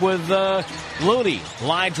pop with Looney.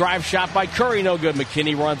 Line drive shot by Curry. No good.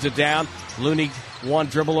 McKinney runs it down. Looney one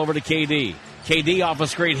dribble over to KD. KD off a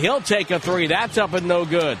screen. He'll take a 3. That's up and no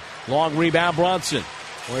good. Long rebound Brunson.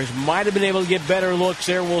 Warriors might have been able to get better looks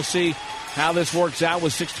there. We'll see how this works out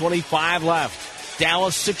with 6:25 left.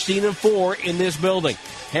 Dallas 16-4 in this building.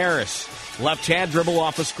 Harris Left-hand dribble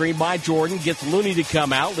off a screen by Jordan. Gets Looney to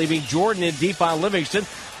come out, leaving Jordan in deep on Livingston.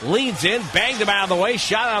 Leans in, banged him out of the way.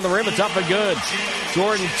 Shot on the rim. It's up and good.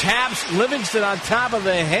 Jordan taps Livingston on top of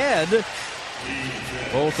the head.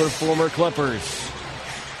 Both are former Clippers.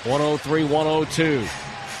 103-102.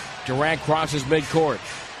 Durant crosses midcourt.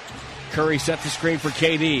 Curry sets the screen for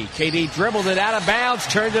KD. KD dribbled it out of bounds,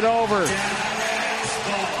 turned it over.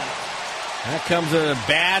 That comes at a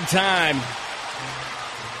bad time.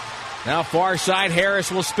 Now far side,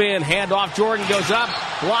 Harris will spin. Hand off, Jordan goes up.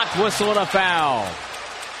 Blocked whistle and a foul.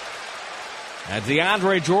 And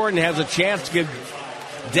DeAndre Jordan has a chance to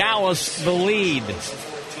give Dallas the lead.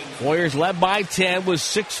 Warriors led by 10 with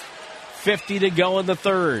 6:50 to go in the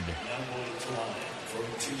third.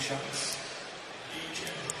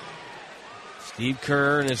 Steve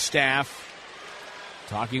Kerr and his staff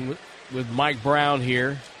talking with Mike Brown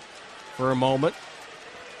here for a moment.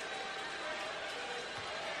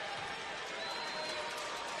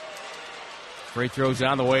 Free throws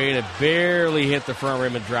on the way to barely hit the front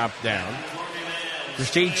rim and drop down.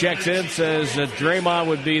 Christine checks in, says that Draymond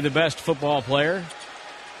would be the best football player.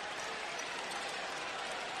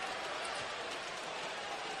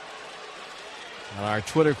 On our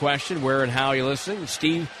Twitter question, where and how you listen,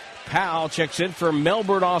 Steve Powell checks in from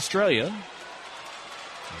Melbourne, Australia.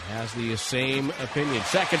 He has the same opinion.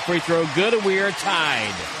 Second free throw good, and we are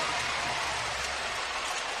tied.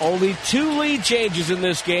 Only 2 lead changes in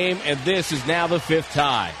this game, and this is now the 5th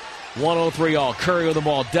tie. 103 all. Curry with the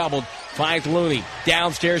ball, doubled. Finds Looney.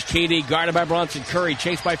 Downstairs, KD guarded by Brunson. Curry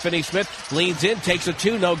chased by Finney-Smith. Leans in, takes a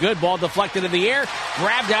 2, no good. Ball deflected in the air.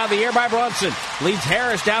 Grabbed out of the air by Brunson. Leads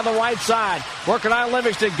Harris down the right side. Working on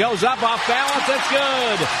Livingston. Goes up off balance. That's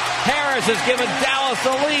good. Harris has given Dallas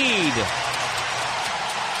the lead.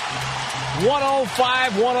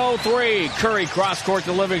 105-103. Curry cross court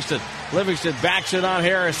to Livingston. Livingston backs it on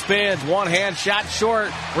Harris. Spins. One-hand shot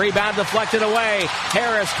short. Rebound deflected away.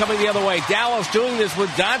 Harris coming the other way. Dallas doing this with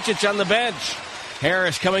Doncic on the bench.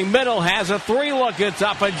 Harris coming middle. Has a 3 look. It's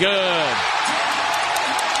up and good.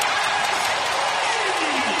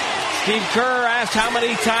 Steve Kerr asked how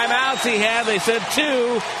many timeouts he had. They said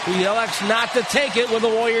 2. He elects not to take it with the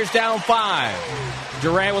Warriors down 5.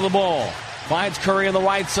 Durant with the ball. Finds Curry on the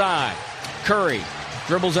right side. Curry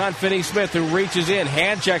dribbles on Finney-Smith, who reaches in.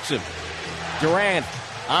 Hand checks him. Durant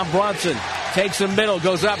on Brunson. Takes him middle.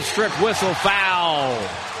 Goes up. Strip. Whistle. Foul.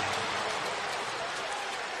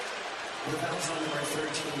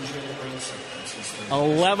 Foul.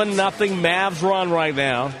 11-0 Mavs run right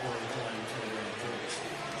now.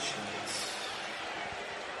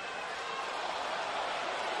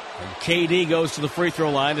 And KD goes to the free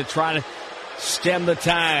throw line to try to stem the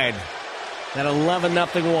tide. That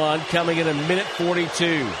 11-0 one coming in a minute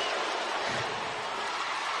 42.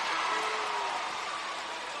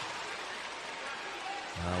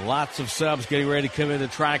 Lots of subs getting ready to come in to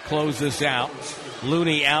try to close this out.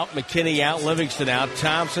 Looney out, McKinney out, Livingston out.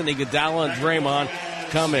 Thompson, Iguodala, and Draymond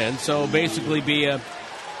come in. So basically be a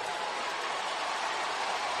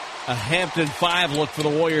Hampton 5 look for the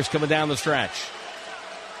Warriors coming down the stretch.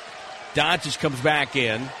 Doncic comes back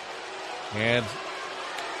in. And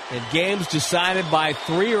in games decided by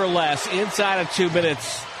 3 or less inside of 2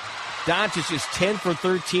 minutes, Doncic is 10 for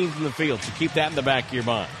 13 from the field. So keep that in the back of your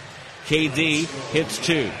mind. KD hits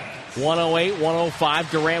 2. 108-105.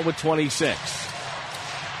 Durant with 26.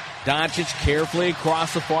 Doncic carefully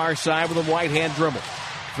across the far side with a right-hand dribble.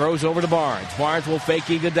 Throws over to Barnes. Barnes will fake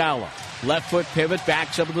Iguodala. Left foot pivot,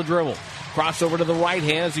 backs up with the dribble. Cross over to the right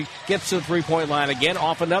hand as he gets to the three-point line again.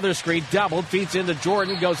 Off another screen, doubled, feeds into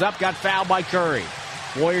Jordan, goes up, got fouled by Curry.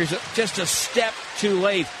 Warriors just a step too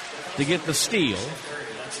late to get the steal.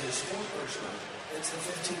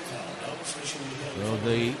 So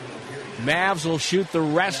the Mavs will shoot the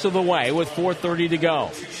rest of the way with 4:30 to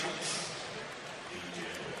go.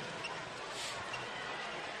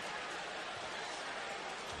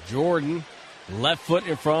 Jordan, left foot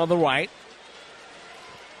in front of the right.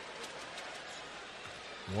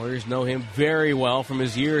 Warriors know him very well from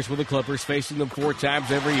his years with the Clippers, facing them 4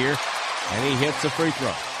 times every year, and he hits a free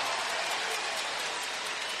throw.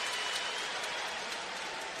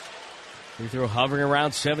 Free throw hovering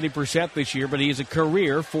around 70% this year, but he's a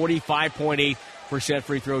career 45.8%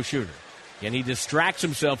 free throw shooter. And he distracts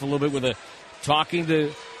himself a little bit with talking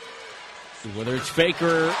to, whether it's fake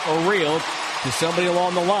or real, to somebody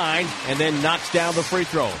along the line, and then knocks down the free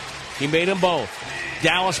throw. He made them both.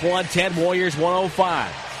 Dallas 110, Warriors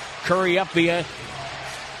 105. Curry up to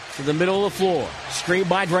the middle of the floor. Screen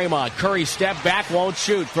by Draymond. Curry step back, won't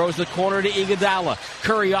shoot. Throws the corner to Iguodala.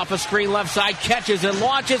 Curry off a screen left side, catches and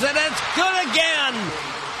launches, and it's good again.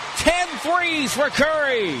 10 threes for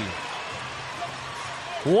Curry.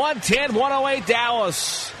 110-108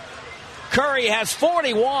 Dallas. Curry has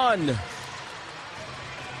 41.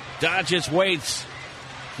 Doncic waits.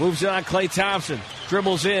 Moves it on Klay Thompson.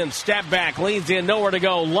 Dribbles in. Step back. Leans in. Nowhere to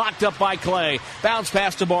go. Locked up by Klay. Bounce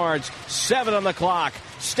pass to Barnes. 7 on the clock.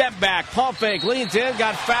 Step back. Pump fake. Leans in.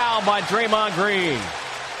 Got fouled by Draymond Green.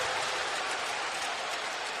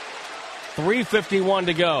 3:51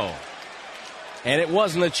 to go. And it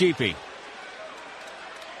wasn't a cheapie.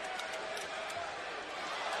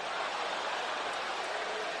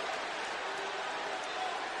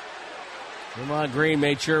 Draymond Green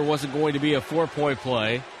made sure it wasn't going to be a 4-point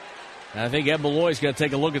play. And I think Ed Malloy's going to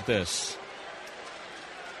take a look at this.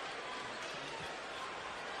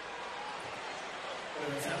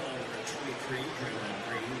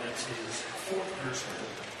 That's his fourth personal.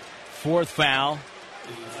 Fourth foul.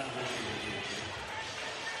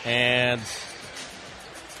 And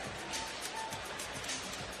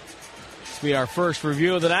this will be our first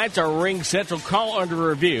review of the night. It's our Ring Central call under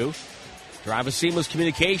review. Drive a seamless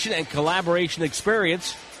communication and collaboration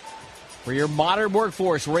experience for your modern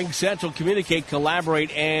workforce. Ring Central, communicate, collaborate,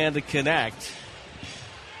 and connect.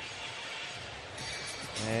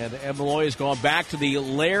 And Ed Malloy has gone back to the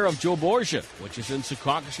lair of Joe Borgia, which is in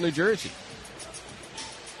Secaucus, New Jersey.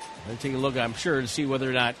 They're taking a look, I'm sure, to see whether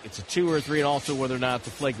or not it's a 2 or 3 and also whether or not it's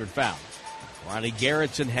a flagrant foul. Ronnie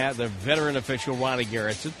Garrettson had the veteran official, Ronnie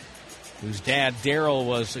Garrettson, whose dad, Darryl,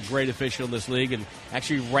 was a great official in this league and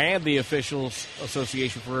actually ran the Officials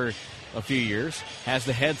Association for a few years, has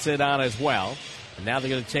the headset on as well. And now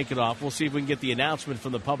they're going to take it off. We'll see if we can get the announcement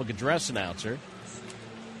from the public address announcer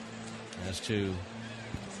as to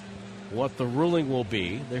what the ruling will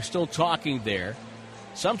be. They're still talking there.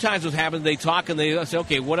 Sometimes what happens, they talk and they say,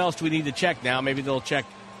 okay, what else do we need to check now? Maybe they'll check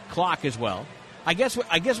clock as well. I guess we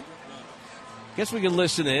can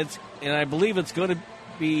listen in, and I believe it's going to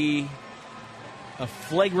be a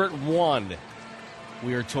flagrant 1,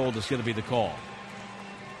 we are told, is going to be the call.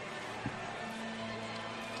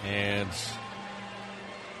 And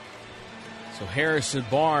so Harrison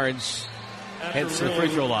Barnes heads to the free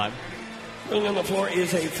throw line. Ruling on the floor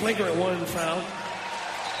is a flagrant 1 foul.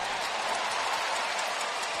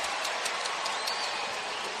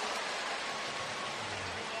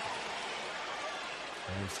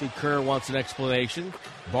 And Steve Kerr wants an explanation.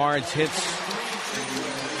 Barnes hits.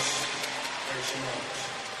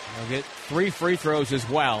 He'll get 3 free throws as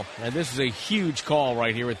well. And this is a huge call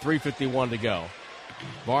right here with 3:51 to go.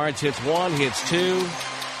 Barnes hits 1, hits 2.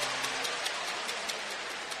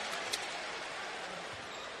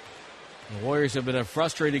 The Warriors have been a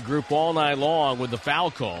frustrated group all night long with the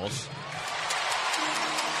foul calls.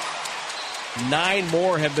 9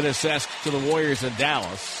 more have been assessed to the Warriors in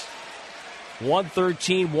Dallas.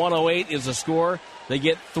 113-108 is the score. They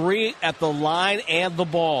get 3 at the line and the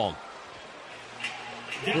ball.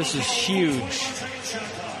 This is huge.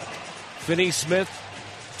 Finney-Smith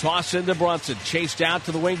toss into Brunson. Chased out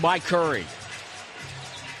to the wing by Curry.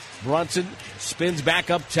 Brunson spins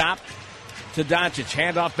back up top to Doncic.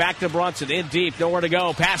 Handoff back to Brunson. In deep. Nowhere to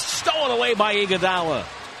go. Pass stolen away by Iguodala.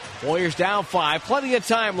 Warriors down 5. Plenty of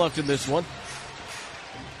time left in this one.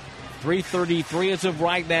 3:33 as of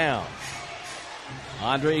right now.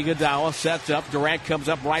 Andre Iguodala sets up. Durant comes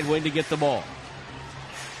up right wing to get the ball.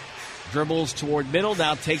 Dribbles toward middle,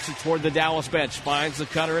 now takes it toward the Dallas bench. Finds the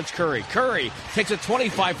cutter, it's Curry. Curry takes a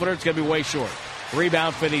 25-footer, it's going to be way short.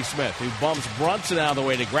 Rebound Finney-Smith, who bumps Brunson out of the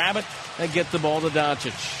way to grab it and get the ball to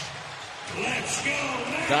Doncic. Let's go,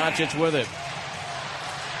 man. Doncic with it.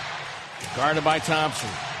 Guarded by Thompson.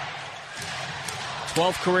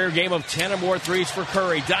 12th career game of 10 or more threes for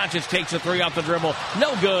Curry. Doncic takes a 3 off the dribble.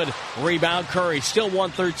 No good. Rebound Curry. Still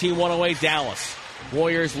 113-108 Dallas.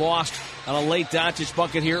 Warriors lost on a late Doncic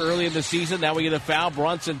bucket here early in the season. Now we get a foul.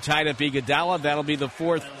 Brunson tied up Iguodala. That'll be the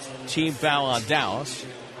 4th team foul on Dallas.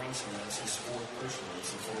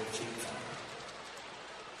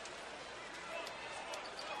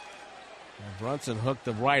 Brunson hooked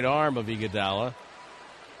the right arm of Iguodala,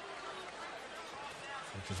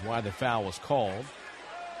 which is why the foul was called.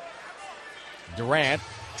 Durant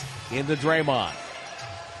into Draymond.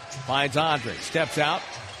 Finds Andre. Steps out.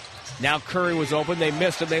 Now Curry was open. They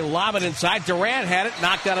missed it. They lob it inside. Durant had it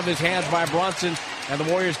knocked out of his hands by Brunson. And the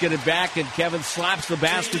Warriors get it back. And Kevin slaps the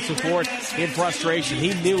basket support in frustration.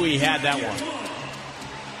 He knew he had that one.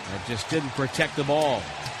 And just didn't protect the ball.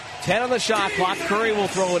 10 on the shot clock. Curry will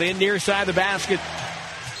throw it in near side the basket.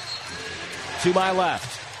 To my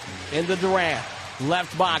left. Into Durant.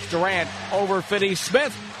 Left box. Durant over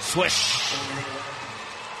Finney-Smith. Swish.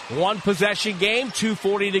 1 possession game.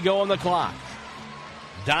 2:40 to go on the clock.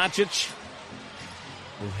 Doncic,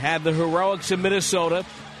 who had the heroics in Minnesota,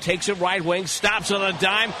 takes it right wing, stops on a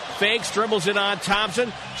dime, fakes, dribbles it on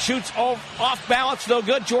Thompson, shoots off balance, no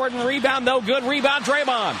good. Jordan rebound, no good. Rebound,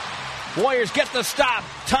 Draymond. Warriors get the stop.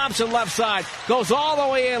 Thompson left side, goes all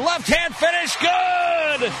the way in. Left hand finish,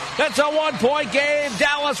 good! That's a 1-point game.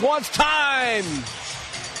 Dallas wants time.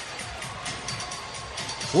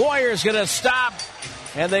 Warriors going to stop,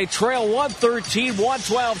 and they trail 113-112,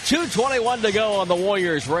 2:21 to go on the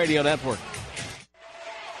Warriors Radio Network.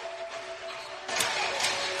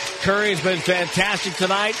 Curry's been fantastic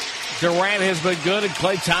tonight. Durant has been good, and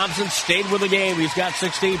Klay Thompson stayed with the game. He's got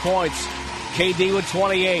 16 points. KD with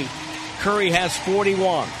 28. Curry has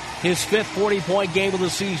 41. His fifth 40-point game of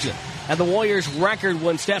the season. And the Warriors' record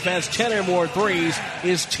when Steph has 10 or more threes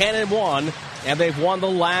is 10-1, and they've won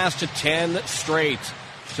the last 10 straight.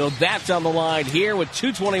 So that's on the line here with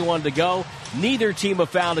 2:21 to go. Neither team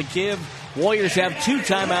have found a give. Warriors have 2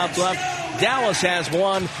 timeouts left. Dallas has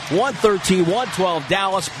one. 113-112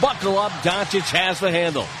 Dallas. Buckle up. Doncic has the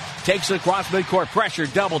handle. Takes it across midcourt. Pressure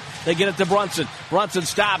doubled. They get it to Brunson. Brunson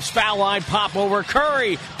stops. Foul line. Pop over.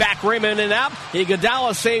 Curry. Back rim in and out.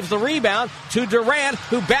 Iguodala saves the rebound to Durant,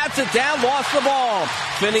 who bats it down. Lost the ball.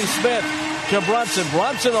 Finney-Smith to Brunson.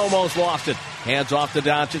 Brunson almost lost it. Hands off to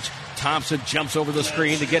Doncic. Thompson jumps over the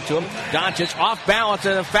screen to get to him. Doncic off balance,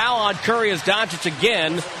 and a foul on Curry as Doncic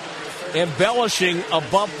again embellishing a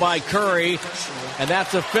bump by Curry, and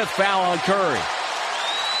that's the 5th foul on Curry.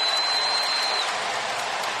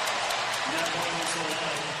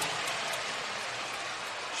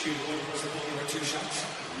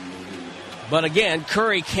 But again,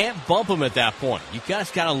 Curry can't bump him at that point. You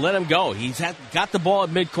guys got to let him go. He's got the ball at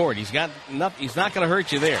midcourt. He's not going to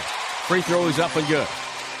hurt you there. Free throw is up and good.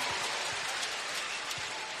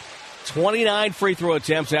 29 free throw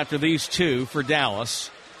attempts after these 2 for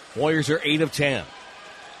Dallas. Warriors are 8 of 10.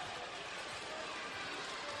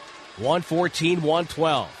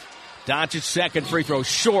 114-112. Doncic second free throw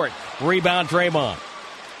short. Rebound Draymond.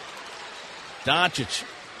 Doncic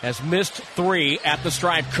has missed 3 at the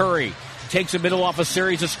stripe. Curry takes a middle off a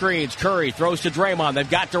series of screens. Curry throws to Draymond. They've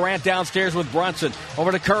got Durant downstairs with Brunson.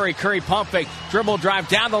 Over to Curry. Curry pump fake. Dribble drive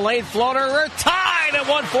down the lane. Floater. We're tied at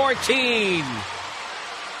 114.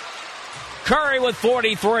 Curry with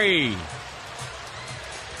 43.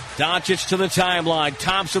 Doncic to the timeline.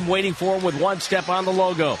 Thompson waiting for him with one step on the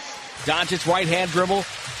logo. Doncic right-hand dribble.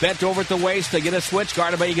 Bent over at the waist. They get a switch.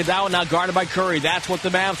 Guarded by Iguodala. Now guarded by Curry. That's what the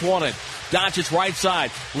Mavs wanted. Doncic right side.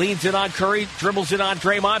 Leans in on Curry. Dribbles in on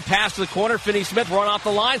Draymond. Pass to the corner. Finney-Smith run off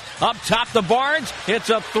the line. Up top to Barnes. It's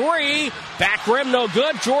a 3. Back rim no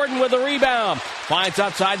good. Jordan with a rebound. Finds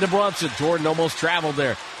outside to Brunson. Jordan almost traveled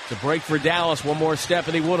there. The break for Dallas. One more step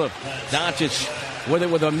and he would have. Doncic with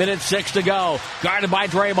it with 1:06 to go. Guarded by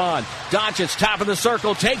Draymond. Doncic top of the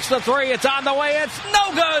circle. Takes the 3. It's on the way. It's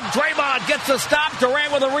no good. Draymond gets the stop.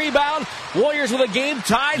 Durant with a rebound. Warriors with a game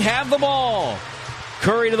tied have the ball.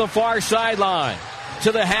 Curry to the far sideline.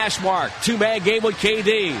 To the hash mark. 2-man game with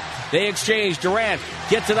KD. They exchange. Durant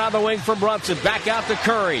gets it on the wing from Brunson. Back out to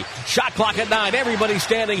Curry. Shot clock at 9. Everybody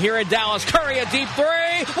standing here in Dallas. Curry a deep 3.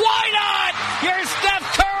 Why not? Here's Steph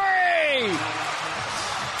Curry.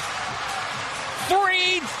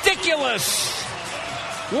 Ridiculous.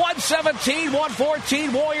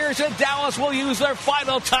 117-114. Warriors and Dallas will use their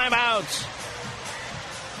final timeouts.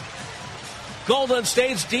 Golden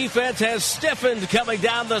State's defense has stiffened coming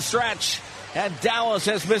down the stretch, and Dallas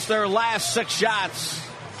has missed their last 6 shots.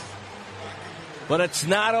 But it's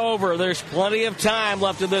not over. There's plenty of time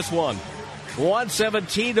left in this one.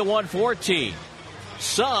 117-114.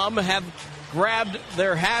 Some have grabbed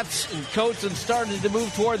their hats and coats and started to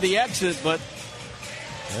move toward the exit, but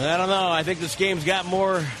I don't know. I think this game's got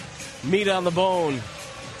more meat on the bone.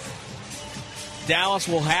 Dallas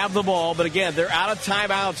will have the ball, but again, they're out of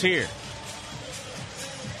timeouts here.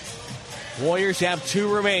 Warriors have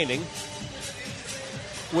 2 remaining,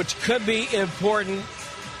 which could be important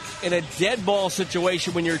in a dead ball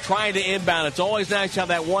situation when you're trying to inbound. It's always nice to have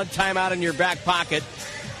that one timeout in your back pocket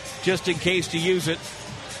just in case to use it,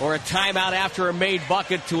 or a timeout after a made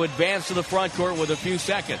bucket to advance to the front court with a few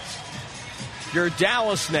seconds. You're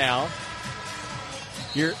Dallas now.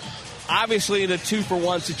 You're obviously in a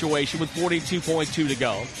 2-for-1 situation with 42.2 to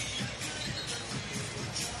go.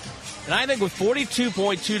 And I think with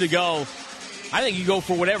 42.2 to go, I think you go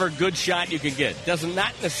for whatever good shot you can get. Doesn't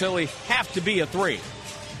not necessarily have to be a 3.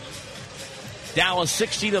 Dallas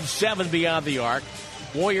 16 of 7 beyond the arc.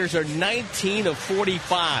 Warriors are 19 of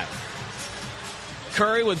 45.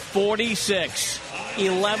 Curry with 46.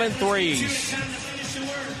 11 threes.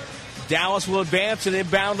 Dallas will advance and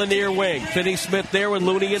inbound the near wing. Finney-Smith there with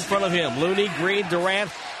Looney in front of him. Looney, Green, Durant,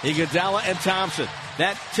 Iguodala, and Thompson.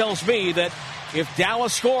 That tells me that If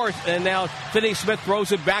Dallas scores, and now Finney-Smith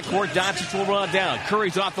throws it backcourt, Doncic will run down.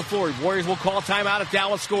 Curry's off the floor. Warriors will call timeout if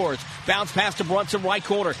Dallas scores. Bounce pass to Brunson, right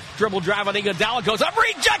corner. Dribble drive on Iguodala, goes up,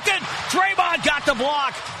 rejected! Draymond got the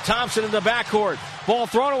block. Thompson in the backcourt. Ball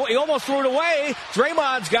thrown away. He almost threw it away.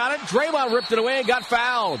 Draymond's got it. Draymond ripped it away and got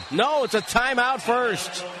fouled. No, it's a timeout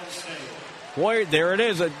first. Boy, there it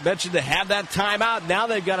is. I mentioned to have that timeout. Now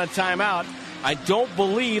they've got a timeout. I don't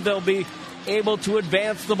believe they'll be able to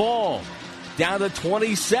advance the ball. Down to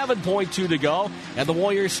 27.2 to go, and the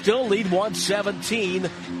Warriors still lead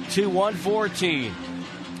 117-114.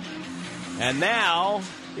 And now,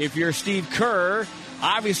 if you're Steve Kerr,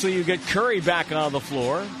 obviously you get Curry back on the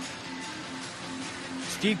floor.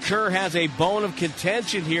 Steve Kerr has a bone of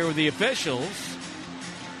contention here with the officials.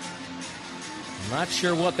 I'm not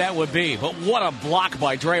sure what that would be, but what a block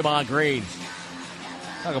by Draymond Green.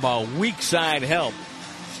 Talk about weak side help.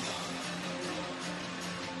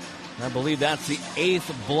 I believe that's the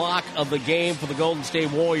 8th block of the game for the Golden State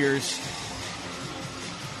Warriors.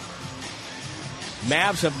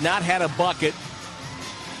 Mavs have not had a bucket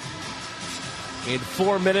in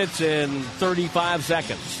 4 minutes and 35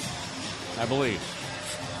 seconds, I believe.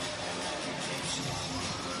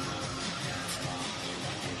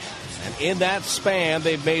 And in that span,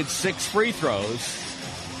 they've made 6 free throws.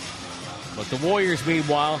 But the Warriors,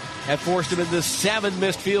 meanwhile, have forced them into 7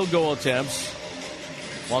 missed field goal attempts,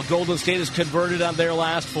 while Golden State has converted on their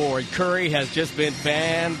last 4. And Curry has just been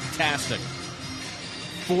fantastic.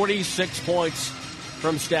 46 points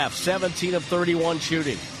from Steph, 17 of 31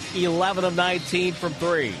 shooting, 11 of 19 from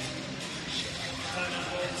 3.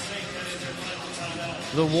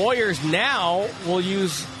 The Warriors now will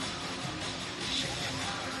use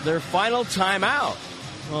their final timeout.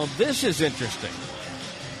 Well, this is interesting.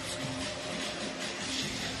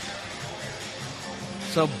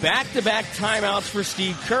 So back-to-back timeouts for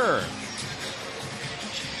Steve Kerr.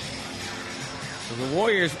 So the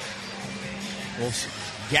Warriors will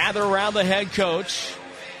gather around the head coach.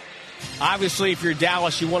 Obviously, if you're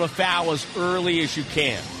Dallas, you want to foul as early as you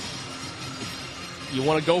can. You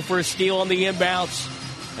want to go for a steal on the inbounds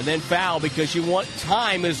and then foul, because you want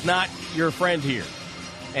time is not your friend here.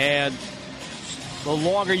 And the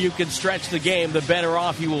longer you can stretch the game, the better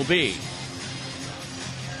off you will be.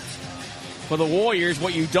 For the Warriors,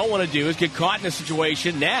 what you don't want to do is get caught in a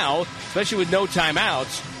situation now, especially with no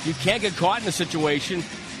timeouts. You can't get caught in a situation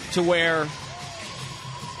to where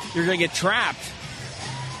you're going to get trapped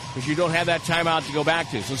because you don't have that timeout to go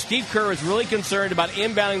back to. So Steve Kerr is really concerned about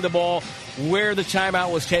inbounding the ball where the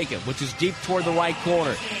timeout was taken, which is deep toward the right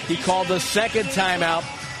corner. He called the second timeout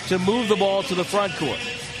to move the ball to the front court.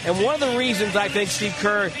 And one of the reasons I think Steve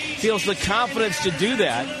Kerr feels the confidence to do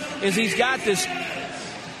that is he's got this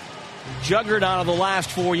juggernaut of the last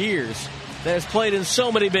 4 years that has played in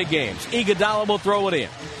so many big games. Iguodala will throw it in.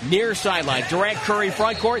 Near sideline. Durant, Curry,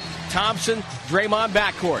 front court. Thompson, Draymond,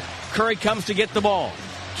 backcourt. Curry comes to get the ball.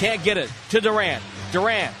 Can't get it to Durant.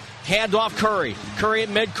 Durant, hand off Curry. Curry at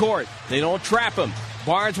midcourt. They don't trap him.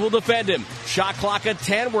 Barnes will defend him. Shot clock at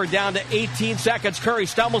 10. We're down to 18 seconds. Curry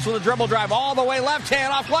stumbles with a dribble drive all the way left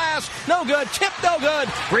hand off glass. No good. Tip no good.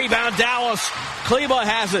 Rebound Dallas. Kleba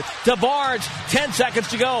has it to Barnes. 10 seconds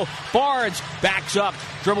to go. Barnes backs up.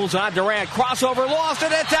 Dribbles on Durant. Crossover lost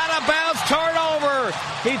and it's out of bounds. Turnover.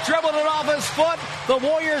 He dribbled it off his foot. The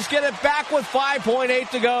Warriors get it back with 5.8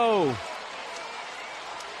 to go.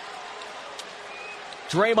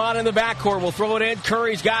 Draymond in the backcourt will throw it in.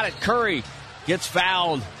 Curry's got it. Curry gets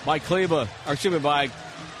fouled by Kleba, or excuse me, by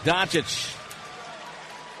Doncic.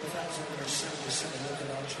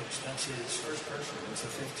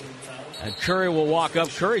 And Curry will walk up.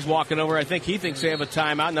 Curry's walking over. I think he thinks they have a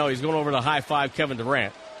timeout. No, he's going over to high five Kevin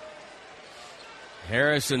Durant.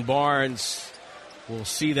 Harrison Barnes will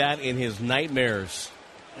see that in his nightmares.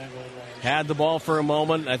 Had the ball for a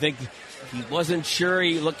moment. I think he wasn't sure.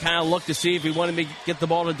 He kind of looked to see if he wanted to get the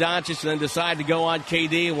ball to Doncic and then decided to go on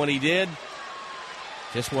KD. And when he did,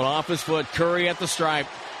 just went off his foot. Curry at the stripe,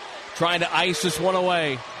 trying to ice this one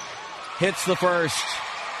away. Hits the first.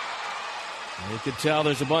 You can tell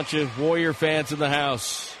there's a bunch of Warrior fans in the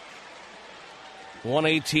house.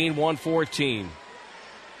 118-114.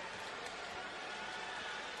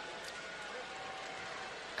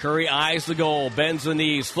 Curry eyes the goal, bends the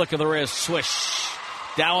knees, flick of the wrist, swish.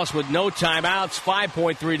 Dallas with no timeouts,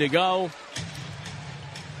 5.3 to go.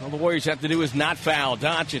 All the Warriors have to do is not foul.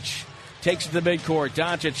 Doncic takes it to midcourt.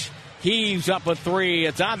 Doncic heaves up a three.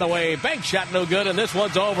 It's on the way. Bank shot no good, and this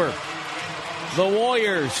one's over. The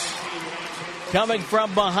Warriors coming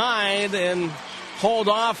from behind and hold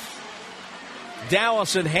off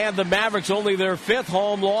Dallas and hand the Mavericks only their 5th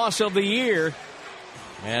home loss of the year.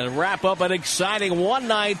 And wrap up an exciting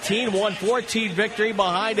 119-114 victory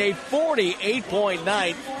behind a 48-point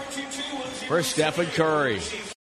night for Stephen Curry.